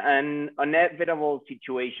an inevitable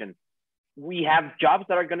situation. We have jobs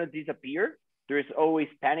that are going to disappear. There's always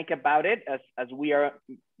panic about it as we are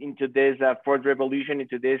into this fourth revolution,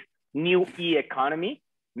 into this new e-economy.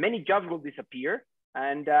 Many jobs will disappear,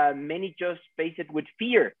 and many just face it with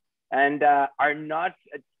fear and are not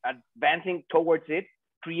advancing towards it,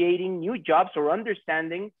 creating new jobs or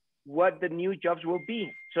understanding what the new jobs will be.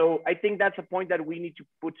 So I think that's a point that we need to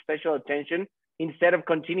put special attention instead of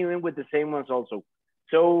continuing with the same ones also.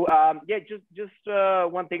 So yeah, just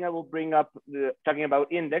one thing I will bring up, talking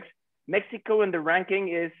about index. Mexico in the ranking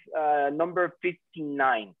is number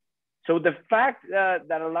 59. So the fact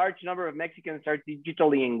that a large number of Mexicans are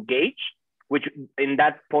digitally engaged, which in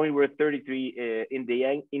that point we're 33 in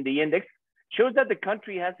the index, shows that the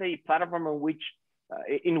country has a platform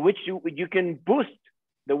in which you can boost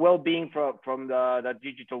the well-being from the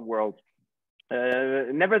digital world.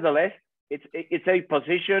 Nevertheless, it's a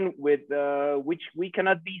position with which we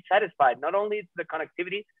cannot be satisfied. Not only it's the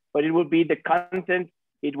connectivity, but it would be the content,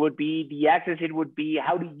 it would be the access, it would be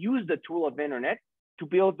how to use the tool of internet to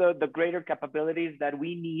build the greater capabilities that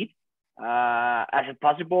we need as a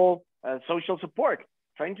possible social support.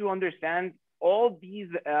 Trying to understand all these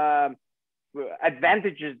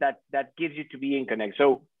advantages that gives you to be in connect.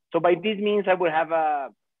 So by this means, I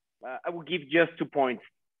would give just 2 points.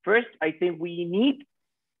 First, I think we need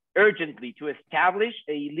urgently to establish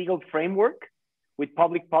a legal framework with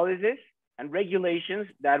public policies and regulations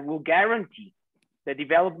that will guarantee the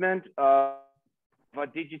development of a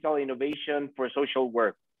digital innovation for social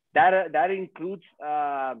work. That includes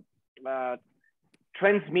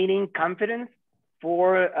transmitting confidence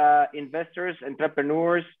for investors,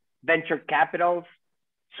 entrepreneurs, venture capitals.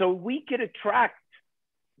 So we could attract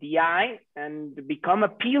the eye and become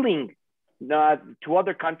appealing to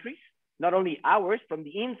other countries, not only ours from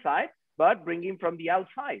the inside, but bringing from the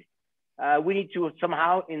outside. We need to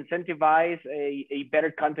somehow incentivize a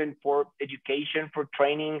better content for education, for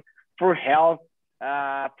training, for health,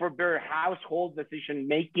 for better household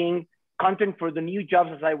decision-making, content for the new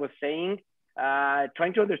jobs, as I was saying,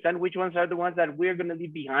 trying to understand which ones are the ones that we're going to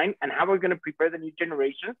leave behind and how we're going to prepare the new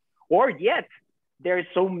generation. Or yet, there is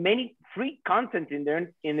so many free content in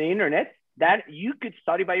the internet that you could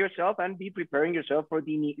study by yourself and be preparing yourself for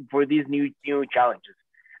these new challenges.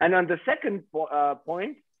 And on the second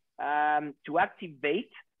point, to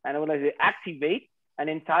activate, and I want to say activate an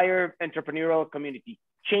entire entrepreneurial community,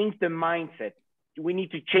 change the mindset. We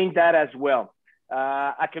need to change that as well.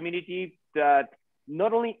 A community that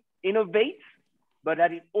not only innovates, but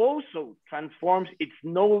that it also transforms its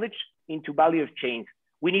knowledge into value of change.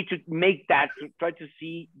 We need to make that, to try to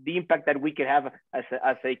see the impact that we can have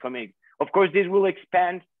as a community. Of course, this will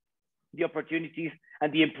expand the opportunities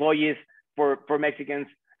and the employees for Mexicans,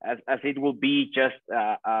 as it will be just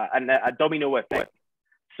a domino effect.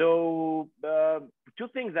 So two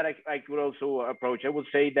things that I could also approach. I would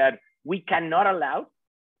say that we cannot allow,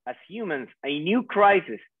 as humans, a new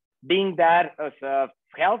crisis, being that as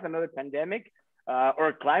health, another pandemic, or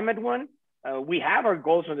a climate one. We have our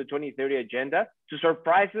goals on the 2030 agenda to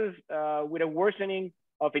surprise us with a worsening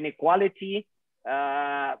of inequality,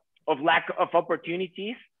 of lack of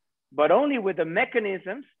opportunities, but only with the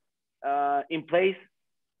mechanisms in place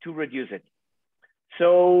to reduce it.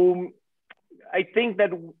 So I think that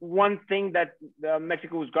one thing that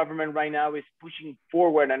Mexico's government right now is pushing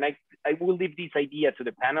forward, and I will leave this idea to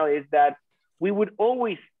the panel, is that we would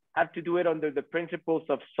always have to do it under the principles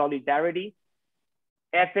of solidarity,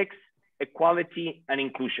 ethics, equality, and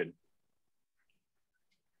inclusion.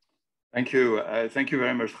 Thank you. Thank you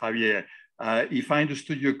very much, Javier. If I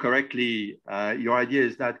understood you correctly, your idea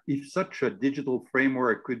is that if such a digital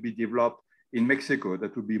framework could be developed in Mexico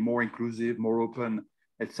that would be more inclusive, more open,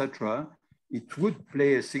 etc., it would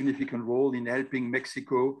play a significant role in helping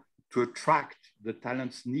Mexico to attract the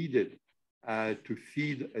talents needed to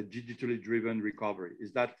feed a digitally driven recovery.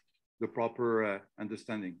 Is that the proper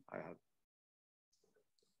understanding I have?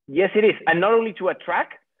 Yes, it is. And not only to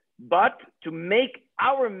attract, but to make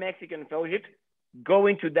our Mexican fellowships go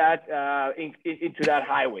into that, into that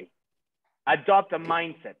highway, adopt a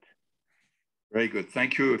mindset. Very good.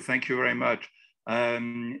 Thank you. Thank you very much.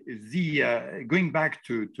 Going back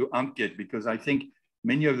to Ankit, because I think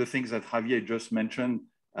many of the things that Javier just mentioned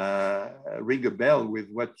ring a bell with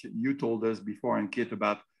what you told us before, Ankit,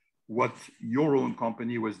 about what your own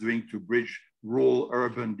company was doing to bridge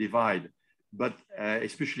rural-urban divide, but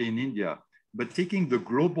especially in India. But taking the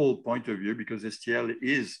global point of view, because STL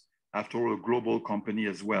is, after all, a global company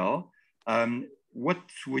as well, what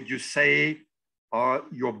would you say are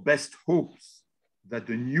your best hopes that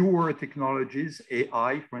the newer technologies,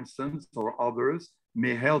 AI, for instance, or others,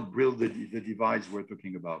 may help build the divides we're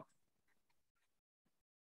talking about?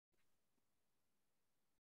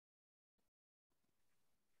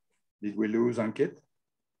 Did we lose Ankit?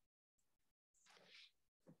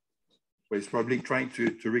 Well, he's probably trying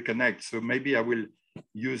to reconnect. So maybe I will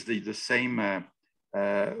use the same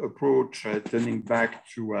approach, turning back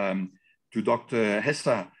to Dr.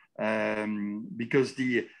 Hessa, because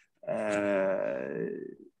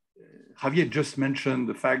Javier just mentioned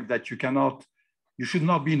the fact that you should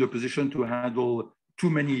not be in a position to handle too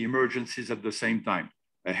many emergencies at the same time.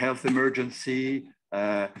 A health emergency,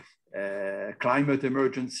 climate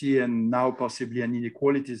emergency, and now possibly an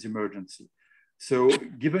inequalities emergency. So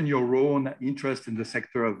given your own interest in the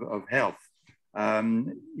sector of health,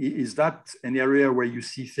 is that an area where you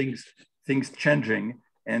see things changing?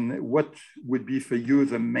 And what would be for you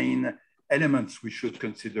the main elements we should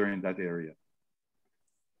consider in that area?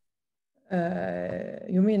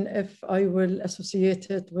 You mean if I will associate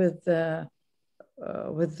it with the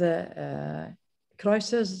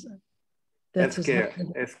crisis?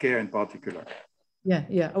 Healthcare in particular. Yeah.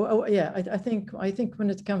 Yeah. I think when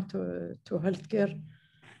it comes to healthcare,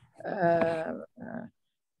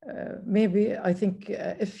 maybe I think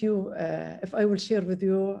if I will share with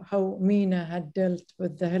you how MENA had dealt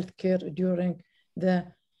with the healthcare during the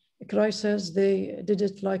crisis, they did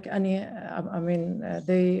it like any.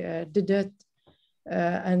 They did it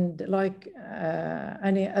and like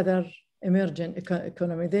any other emerging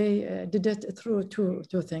economy. They did it through two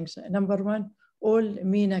things. Number one, all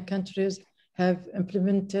MENA countries have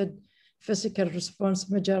implemented physical response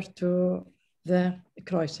measure to the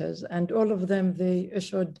crisis, and all of them, they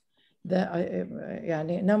issued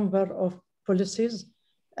the number of policies,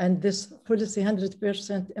 and this policy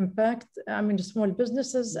 100% impact, small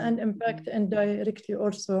businesses, and impact indirectly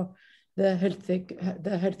also the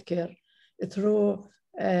healthcare through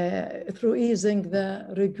easing the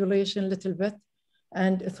regulation a little bit,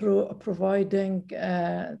 and through providing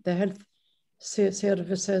the health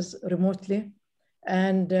services remotely,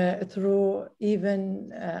 and through even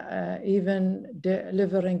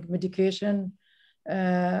delivering medication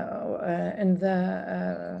in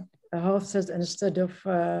the houses instead of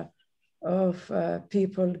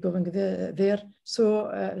people going there.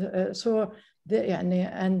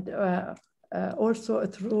 Also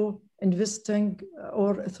through investing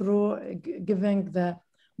or through giving the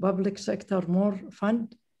public sector more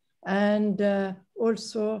fund, and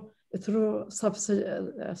also through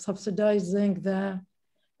subsidizing the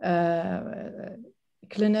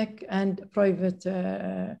clinic and private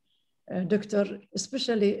doctor,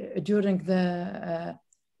 especially during the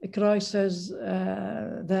crisis.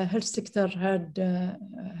 The health sector had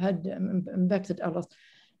impacted a lot.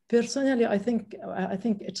 Personally, I think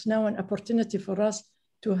it's now an opportunity for us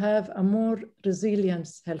to have a more resilient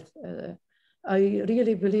health. I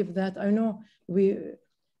really believe that. I know we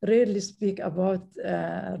rarely speak about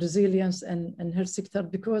resilience in health sector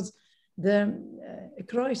because the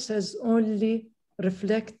crisis only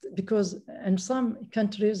reflect, because in some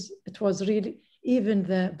countries it was really, even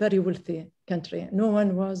the very wealthy country, no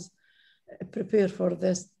one was prepared for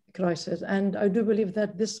this crisis. And I do believe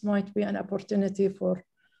that this might be an opportunity for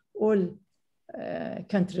all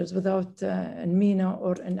countries, without in MENA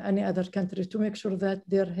or in any other country, to make sure that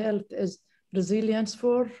their health is resilient.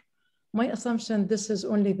 For my assumption, this is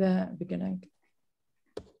only the beginning.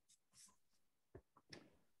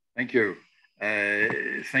 Thank you.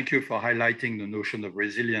 Thank you for highlighting the notion of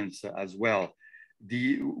resilience as well.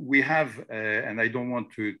 We have, and I don't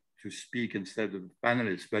want to speak instead of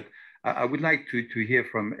panelists, but I would like to hear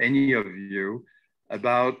from any of you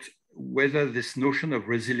about whether this notion of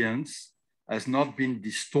resilience has not been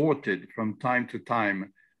distorted from time to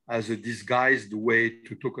time as a disguised way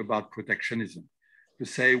to talk about protectionism, to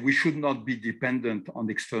say we should not be dependent on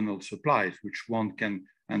external supplies, which one can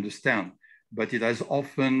understand, but it has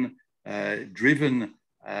often driven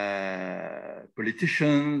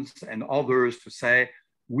politicians and others to say,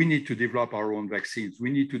 we need to develop our own vaccines, we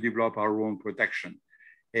need to develop our own protection.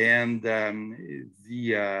 And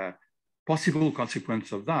the possible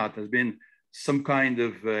consequence of that has been some kind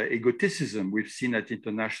of egoticism we've seen at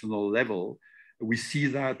international level. We see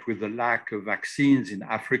that with the lack of vaccines in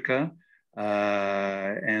Africa,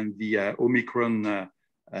 and the Omicron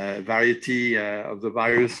variety of the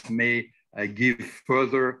virus may give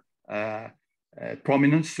further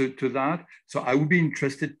prominence to that. So I would be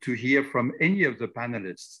interested to hear from any of the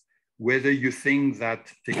panelists whether you think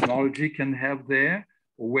that technology can help there,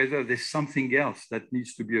 or whether there's something else that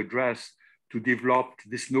needs to be addressed to develop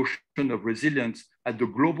this notion of resilience at the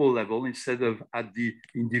global level instead of at the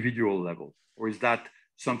individual level? Or is that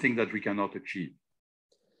something that we cannot achieve?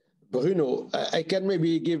 Bruno, I can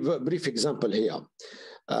maybe give a brief example here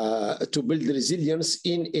to build resilience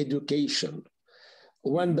in education.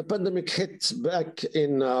 When the pandemic hit back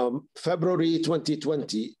in February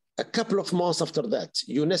 2020, a couple of months after that,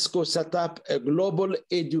 UNESCO set up a global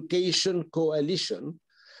education coalition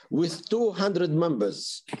with 200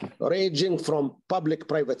 members, ranging from public,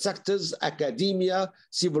 private sectors, academia,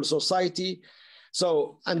 civil society.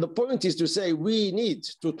 So, and the point is to say we need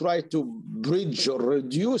to try to bridge or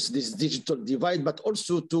reduce this digital divide, but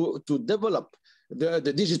also to develop the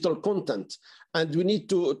digital content. And we need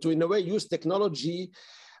to, in a way, use technology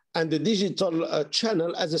and the digital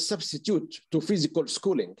channel as a substitute to physical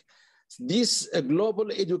schooling. This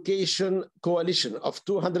global education coalition of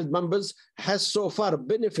 200 members has so far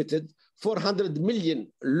benefited 400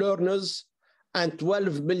 million learners and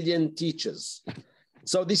 12 million teachers.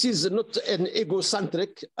 So this is not an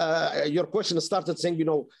egocentric, your question started saying, you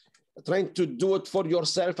know, trying to do it for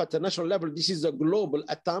yourself at a national level. This is a global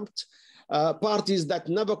attempt. Parties that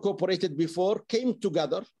never cooperated before came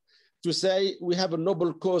together to say, we have a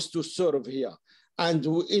noble cause to serve here. And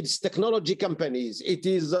it's technology companies, it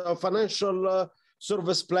is financial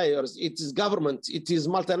service players, it is government, it is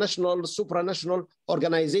multinational, supranational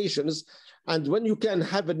organizations. And when you can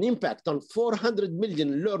have an impact on 400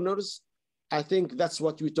 million learners, I think that's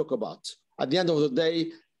what we talk about. At the end of the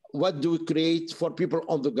day, what do we create for people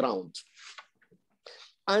on the ground?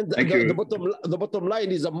 And the bottom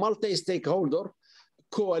line is a multi-stakeholder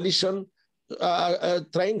coalition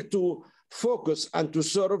trying to focus and to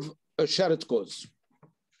serve a shared cause.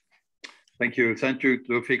 Thank you. Thank you,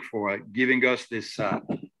 Tawfiq, for giving us this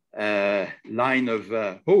line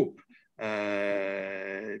of hope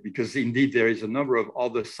because indeed there is a number of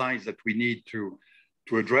other signs that we need to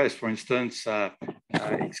address. For instance,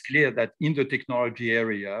 it's clear that in the technology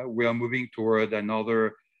area, we are moving toward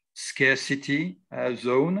another scarcity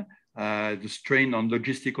zone. The strain on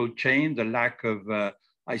logistical chain, the lack of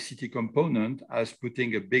ICT component as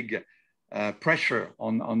putting a big pressure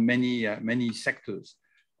on many sectors.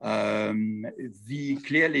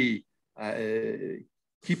 Clearly,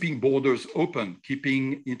 keeping borders open,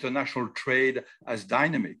 keeping international trade as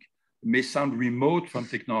dynamic may sound remote from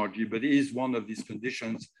technology, but it is one of these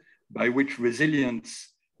conditions by which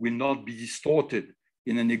resilience will not be distorted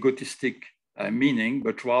in an egotistic meaning,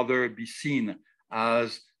 but rather be seen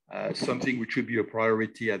as something which should be a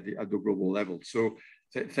priority at the global level. So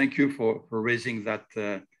thank you for raising that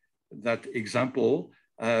example.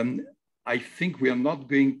 I think we are not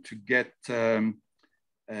going to get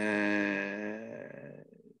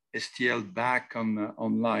STL back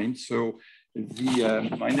online. So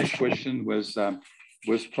my next question was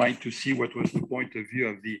trying to see what was the point of view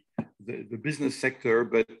of the business sector,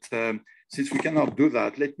 but since we cannot do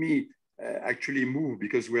that, let me actually move,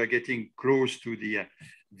 because we are getting close to the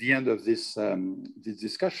end of this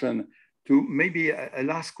discussion, to maybe a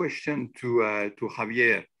last question to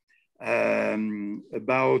Javier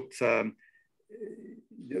about the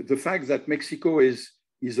fact that Mexico is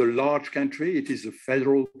a large country. It is a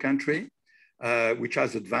federal country, which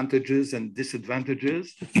has advantages and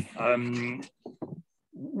disadvantages.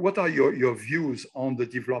 What are your views on the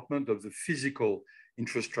development of the physical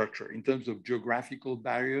infrastructure in terms of geographical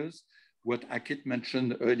barriers? What Ankit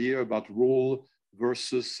mentioned earlier about rural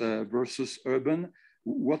versus urban.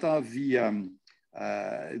 What are the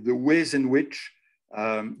ways in which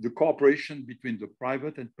the cooperation between the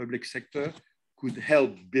private and public sector could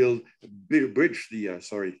help bridge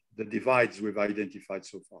the divides we've identified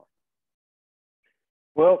so far?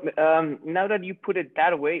 Well, now that you put it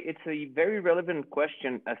that way, it's a very relevant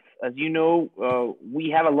question. As you know, we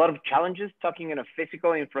have a lot of challenges talking in a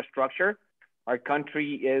physical infrastructure. Our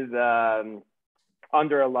country is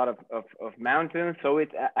under a lot of mountains, so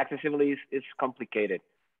its accessibility is complicated.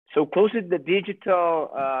 So closing the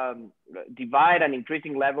digital divide and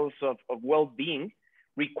increasing levels of well-being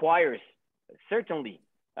requires certainly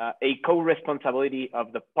a co-responsibility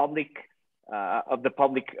of the public,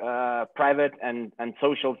 private and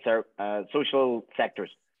social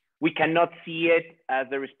sectors. We cannot see it as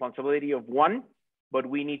the responsibility of one, but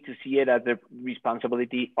we need to see it as the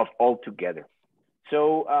responsibility of all together.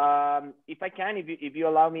 So if I can, if you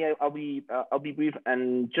allow me, I'll be brief,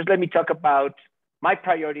 and just let me talk about my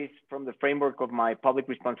priorities from the framework of my public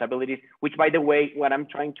responsibilities, which, by the way, what I'm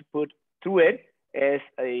trying to put through it is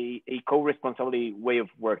a co-responsibility way of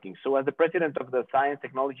working. So as the president of the Science,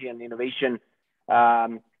 Technology, and Innovation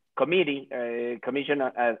Commission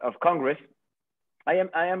of Congress, I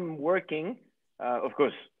am working, of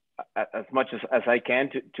course, as much as I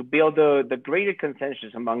can to build the greater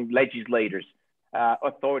consensus among legislators,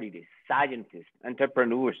 authorities, scientists,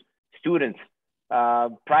 entrepreneurs, students,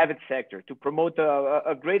 private sector, to promote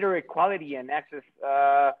a greater equality and access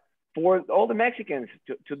for all the Mexicans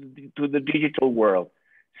to the digital world.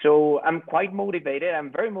 So I'm quite motivated.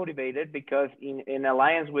 I'm very motivated because in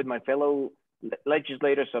alliance with my fellow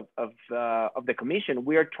legislators of the Commission,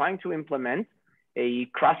 we are trying to implement a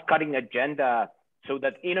cross-cutting agenda so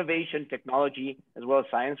that innovation, technology, as well as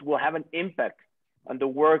science will have an impact on the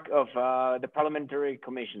work of the parliamentary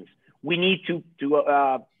commissions. We need to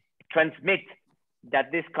transmit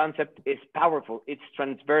that this concept is powerful, it's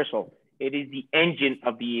transversal, it is the engine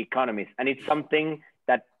of the economies, and it's something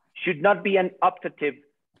that should not be an optative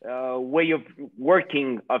way of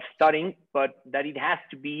working, of studying, but that it has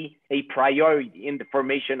to be a priority in the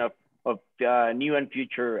formation of new and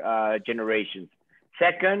future generations.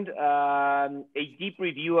 Second, a deep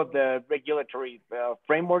review of the regulatory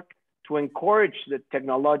framework to encourage the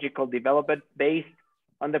technological development based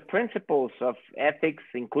on the principles of ethics,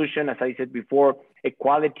 inclusion, as I said before,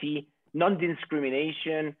 equality,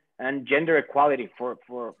 non-discrimination, and gender equality,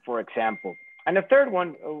 for example. And the third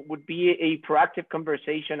one would be a proactive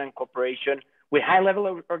conversation and cooperation with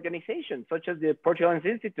high-level organizations, such as the Portulans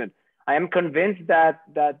Institute. I am convinced that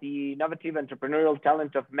the innovative entrepreneurial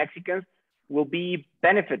talent of Mexicans will be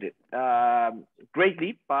benefited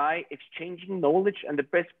greatly by exchanging knowledge and the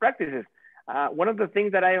best practices. One of the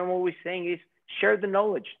things that I am always saying is share the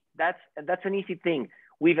knowledge. That's an easy thing.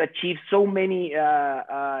 We've achieved so many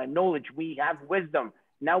knowledge. We have wisdom.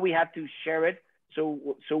 Now we have to share it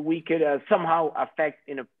so we could somehow affect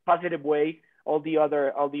in a positive way all the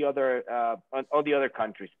other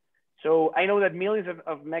countries. So I know that millions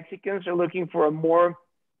of Mexicans are looking for a more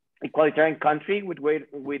equalitarian country with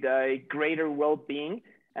a greater well-being.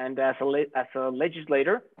 And as a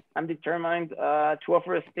legislator, I'm determined to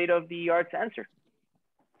offer a state-of-the-art answer.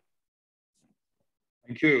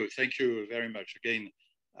 Thank you very much again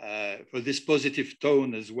for this positive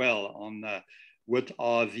tone as well on what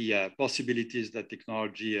are the possibilities that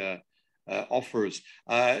technology offers.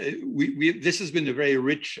 This has been a very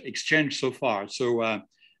rich exchange so far. So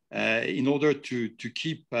in order to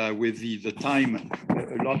keep with the time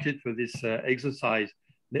allotted for this exercise,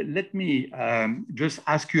 let me just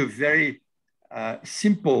ask you a very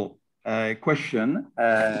simple question,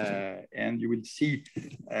 and you will see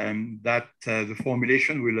that the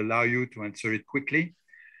formulation will allow you to answer it quickly.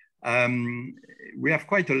 We have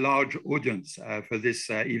quite a large audience for this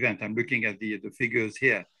event. I'm looking at the figures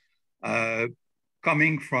here,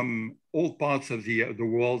 coming from all parts of the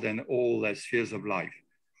world and all spheres of life.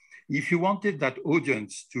 If you wanted that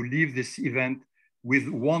audience to leave this event with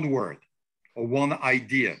one word or one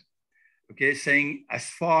idea, okay, saying as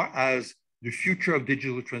far as the future of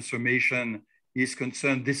digital transformation is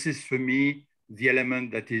concerned, this is for me the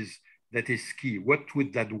element that is key. What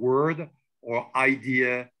would that word or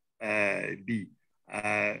idea be?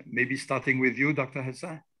 Maybe starting with you, Dr.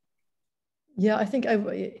 Hessa. Yeah, I think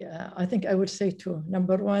I would say two.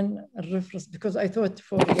 Number one, reference, because I thought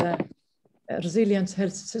for the resilience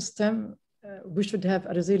health system, we should have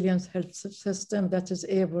a resilience health system that is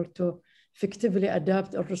able to effectively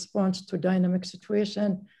adapt or respond to dynamic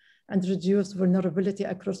situation and reduce vulnerability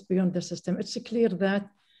across beyond the system. It's clear that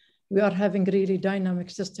we are having really dynamic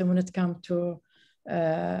system when it comes to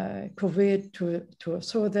COVID.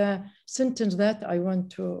 So the sentence that I want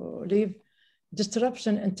to leave,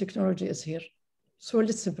 disruption in technology is here. So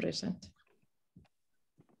let's embrace it.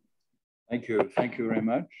 Thank you very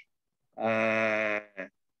much.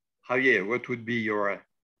 Javier, what would be your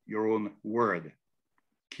own word,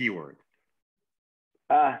 keyword?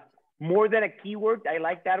 More than a keyword, I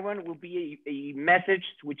like that one, will be a message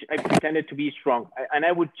which I pretended to be strong. And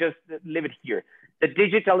I would just leave it here. The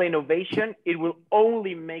digital innovation, it will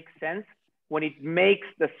only make sense when it makes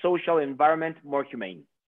the social environment more humane.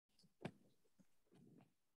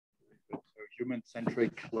 So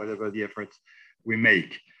human-centric, whatever the efforts we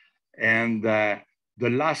make. And the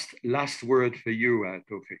last word for you,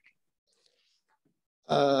 Tawfiq.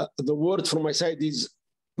 The word from my side is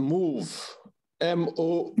move.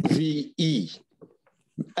 M-O-V-E.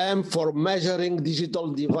 M for measuring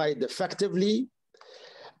digital divide effectively.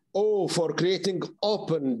 O for creating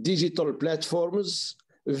open digital platforms.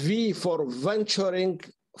 V for venturing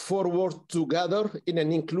forward together in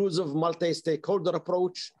an inclusive multi-stakeholder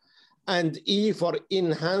approach. And E for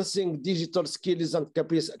enhancing digital skills and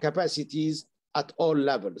capacities at all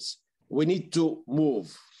levels. We need to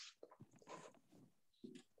move.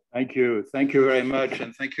 Thank you very much,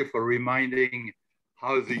 and thank you for reminding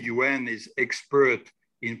how the UN is expert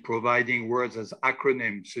in providing words as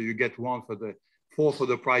acronyms, so you get four for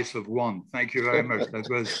the price of one. Thank you very much. That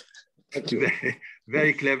was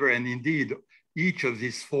very clever, and indeed, each of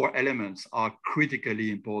these four elements are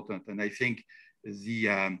critically important, and I think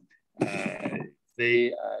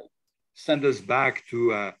they send us back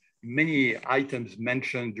to many items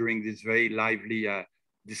mentioned during these very lively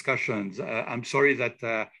discussions. I'm sorry that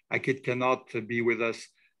Ankit cannot be with us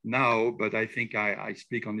now, but I think I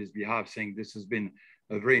speak on his behalf, saying this has been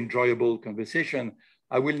a very enjoyable conversation.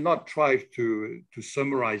 I will not try to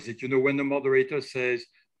summarize it. You know, when the moderator says,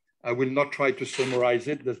 I will not try to summarize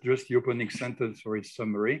it, that's just the opening sentence for his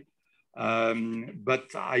summary.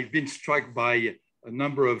 But I've been struck by a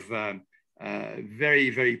number of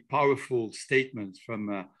very, very powerful statements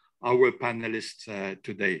from our panelists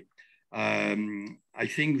today. I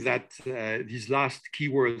think that these last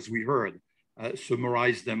keywords we heard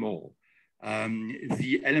summarize them all.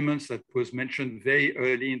 The elements that was mentioned very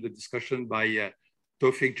early in the discussion by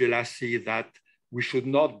Tawfiq Jelassi, that we should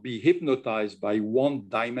not be hypnotized by one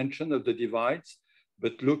dimension of the divides,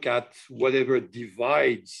 but look at whatever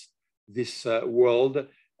divides this world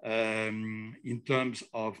in terms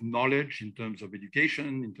of knowledge, in terms of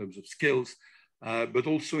education, in terms of skills, but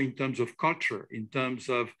also in terms of culture, in terms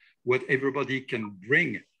of what everybody can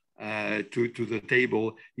bring to the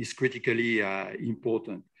table is critically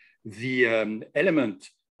important. The element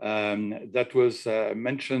that was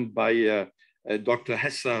mentioned by Dr.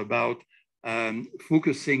 Hessa about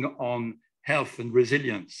focusing on health and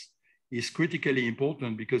resilience is critically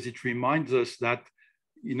important, because it reminds us that,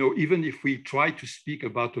 you know, even if we try to speak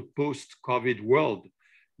about a post-COVID world,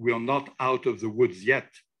 we are not out of the woods yet.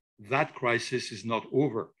 That crisis is not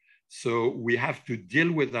over. So we have to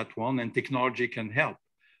deal with that one, and technology can help.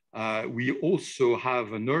 We also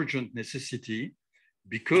have an urgent necessity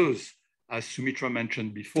because, as Soumitra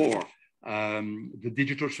mentioned before, the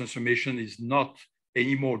digital transformation is not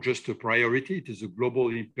anymore just a priority, it is a global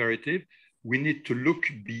imperative. We need to look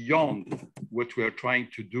beyond what we are trying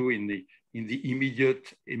to do in the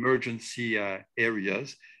immediate emergency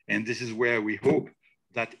areas. And this is where we hope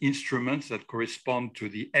that instruments that correspond to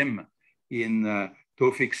the M in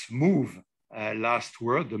Taufik's MOVE last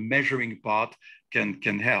word, the measuring part,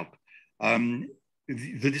 can help.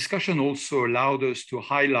 The discussion also allowed us to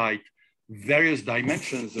highlight various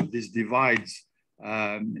dimensions of these divides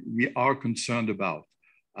we are concerned about.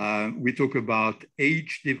 We talk about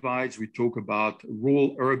age divides, we talk about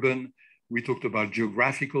rural, urban, we talked about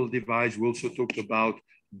geographical divides, we also talked about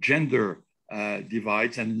gender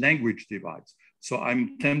divides and language divides. So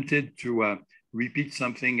I'm tempted to repeat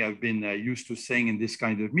something I've been used to saying in this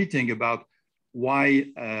kind of meeting about why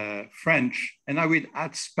French, and I will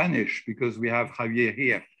add Spanish because we have Javier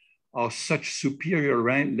here, are such superior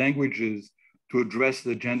languages to address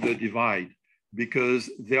the gender divide, because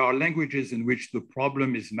there are languages in which the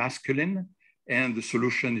problem is masculine and the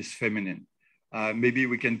solution is feminine. Maybe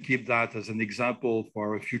we can keep that as an example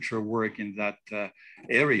for our future work in that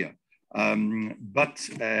area. But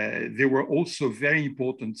there were also very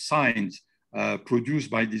important signs produced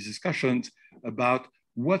by these discussions about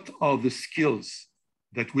what are the skills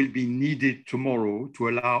that will be needed tomorrow to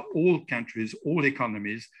allow all countries, all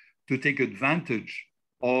economies to take advantage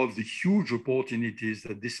of the huge opportunities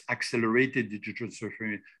that this accelerated digital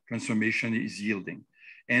transformation is yielding.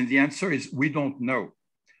 And the answer is we don't know.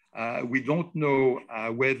 We don't know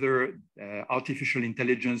whether artificial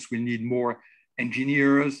intelligence will need more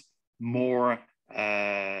engineers, more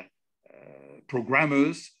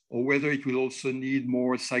programmers, or whether it will also need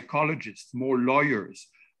more psychologists, more lawyers,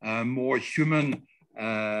 more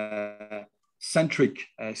human-centric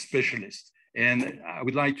specialists. And I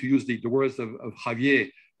would like to use the words of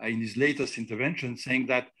Javier in his latest intervention, saying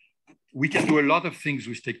that we can do a lot of things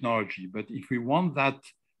with technology, but if we want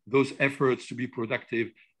those efforts to be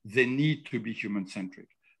productive, they need to be human-centric.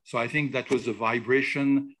 So I think that was a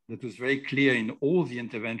vibration that was very clear in all the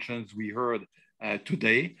interventions we heard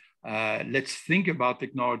today. Let's think about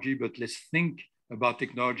technology, but let's think about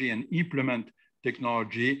technology and implement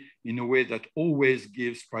technology in a way that always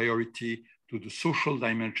gives priority to the social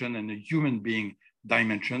dimension and the human being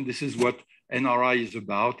dimension. This is what NRI is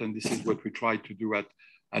about, and this is what we try to do at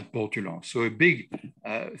Portulans. So a big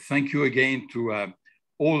thank you again to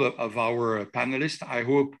all of our panelists. I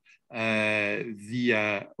hope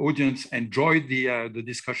the audience enjoyed the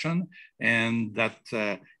discussion, and that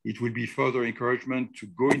it will be further encouragement to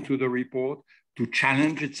go into the report, to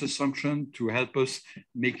challenge its assumption, to help us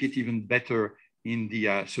make it even better in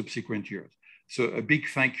the subsequent years. So a big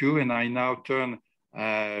thank you, and I now turn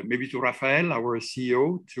maybe to Rafael, our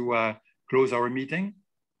CEO, to close our meeting.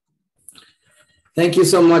 Thank you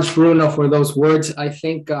so much, Bruno, for those words. I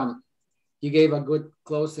think you gave a good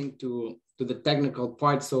closing to the technical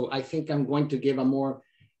part. So I think I'm going to give a more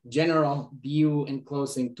general view and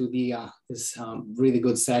closing to this really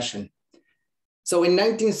good session. So in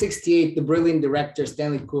 1968, the brilliant director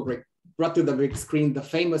Stanley Kubrick brought to the big screen the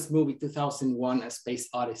famous movie 2001: A Space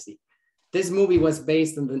Odyssey. This movie was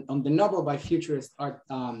based on the novel by futurist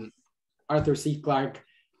Arthur C. Clarke,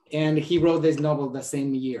 and he wrote this novel the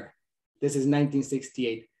same year. This is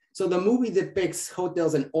 1968. So the movie depicts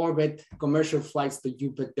hotels in orbit, commercial flights to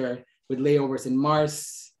Jupiter with layovers in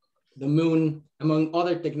Mars, the moon, among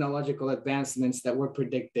other technological advancements that were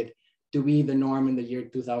predicted to be the norm in the year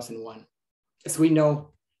 2001. As we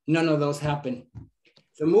know, none of those happened.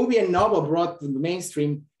 The movie and novel brought to the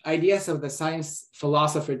mainstream ideas of the science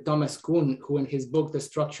philosopher Thomas Kuhn, who in his book, The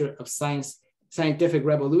Structure of Scientific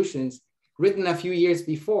Revolutions, written a few years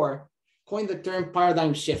before, coined the term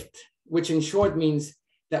paradigm shift, which in short means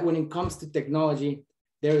that when it comes to technology,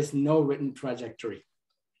 there is no written trajectory.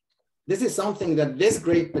 This is something that this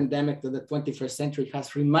great pandemic of the 21st century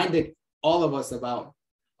has reminded all of us about.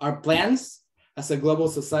 Our plans as a global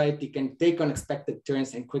society can take unexpected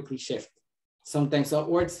turns and quickly shift, sometimes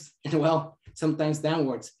upwards and well, sometimes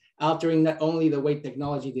downwards, altering not only the way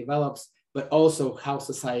technology develops, but also how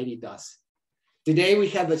society does. Today, we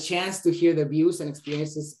have the chance to hear the views and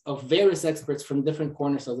experiences of various experts from different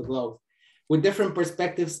corners of the globe, with different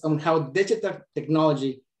perspectives on how digital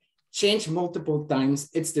technology changed multiple times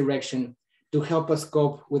its direction to help us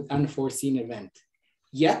cope with unforeseen event.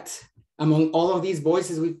 Yet, among all of these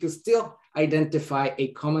voices, we could still identify a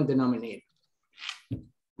common denominator.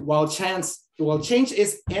 While change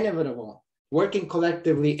is inevitable, working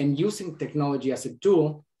collectively and using technology as a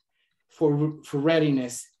tool for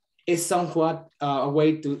readiness is somewhat a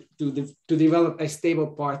way to develop a stable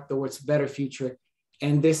path towards a better future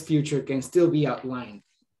and this future can still be outlined.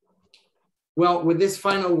 Well, with these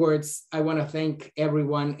final words, I want to thank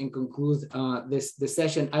everyone and conclude this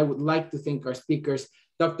session. I would like to thank our speakers,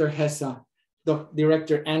 Dr. Hessa,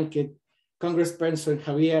 Director Ankit, Congressperson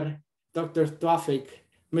Javier, Dr. Tawfiq,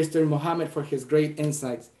 Mr. Mohammed for his great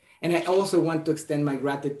insights. And I also want to extend my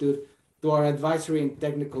gratitude to our advisory and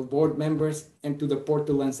technical board members and to the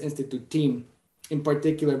Portulans Institute team, in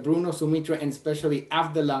particular Bruno, Soumitra, and especially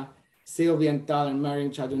Avdallah, Sylvia Tal, and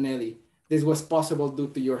Mariam Chaduneli. This was possible due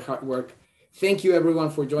to your hard work. Thank you everyone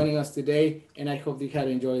for joining us today, and I hope you had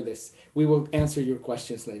enjoyed this. We will answer your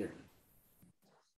questions later.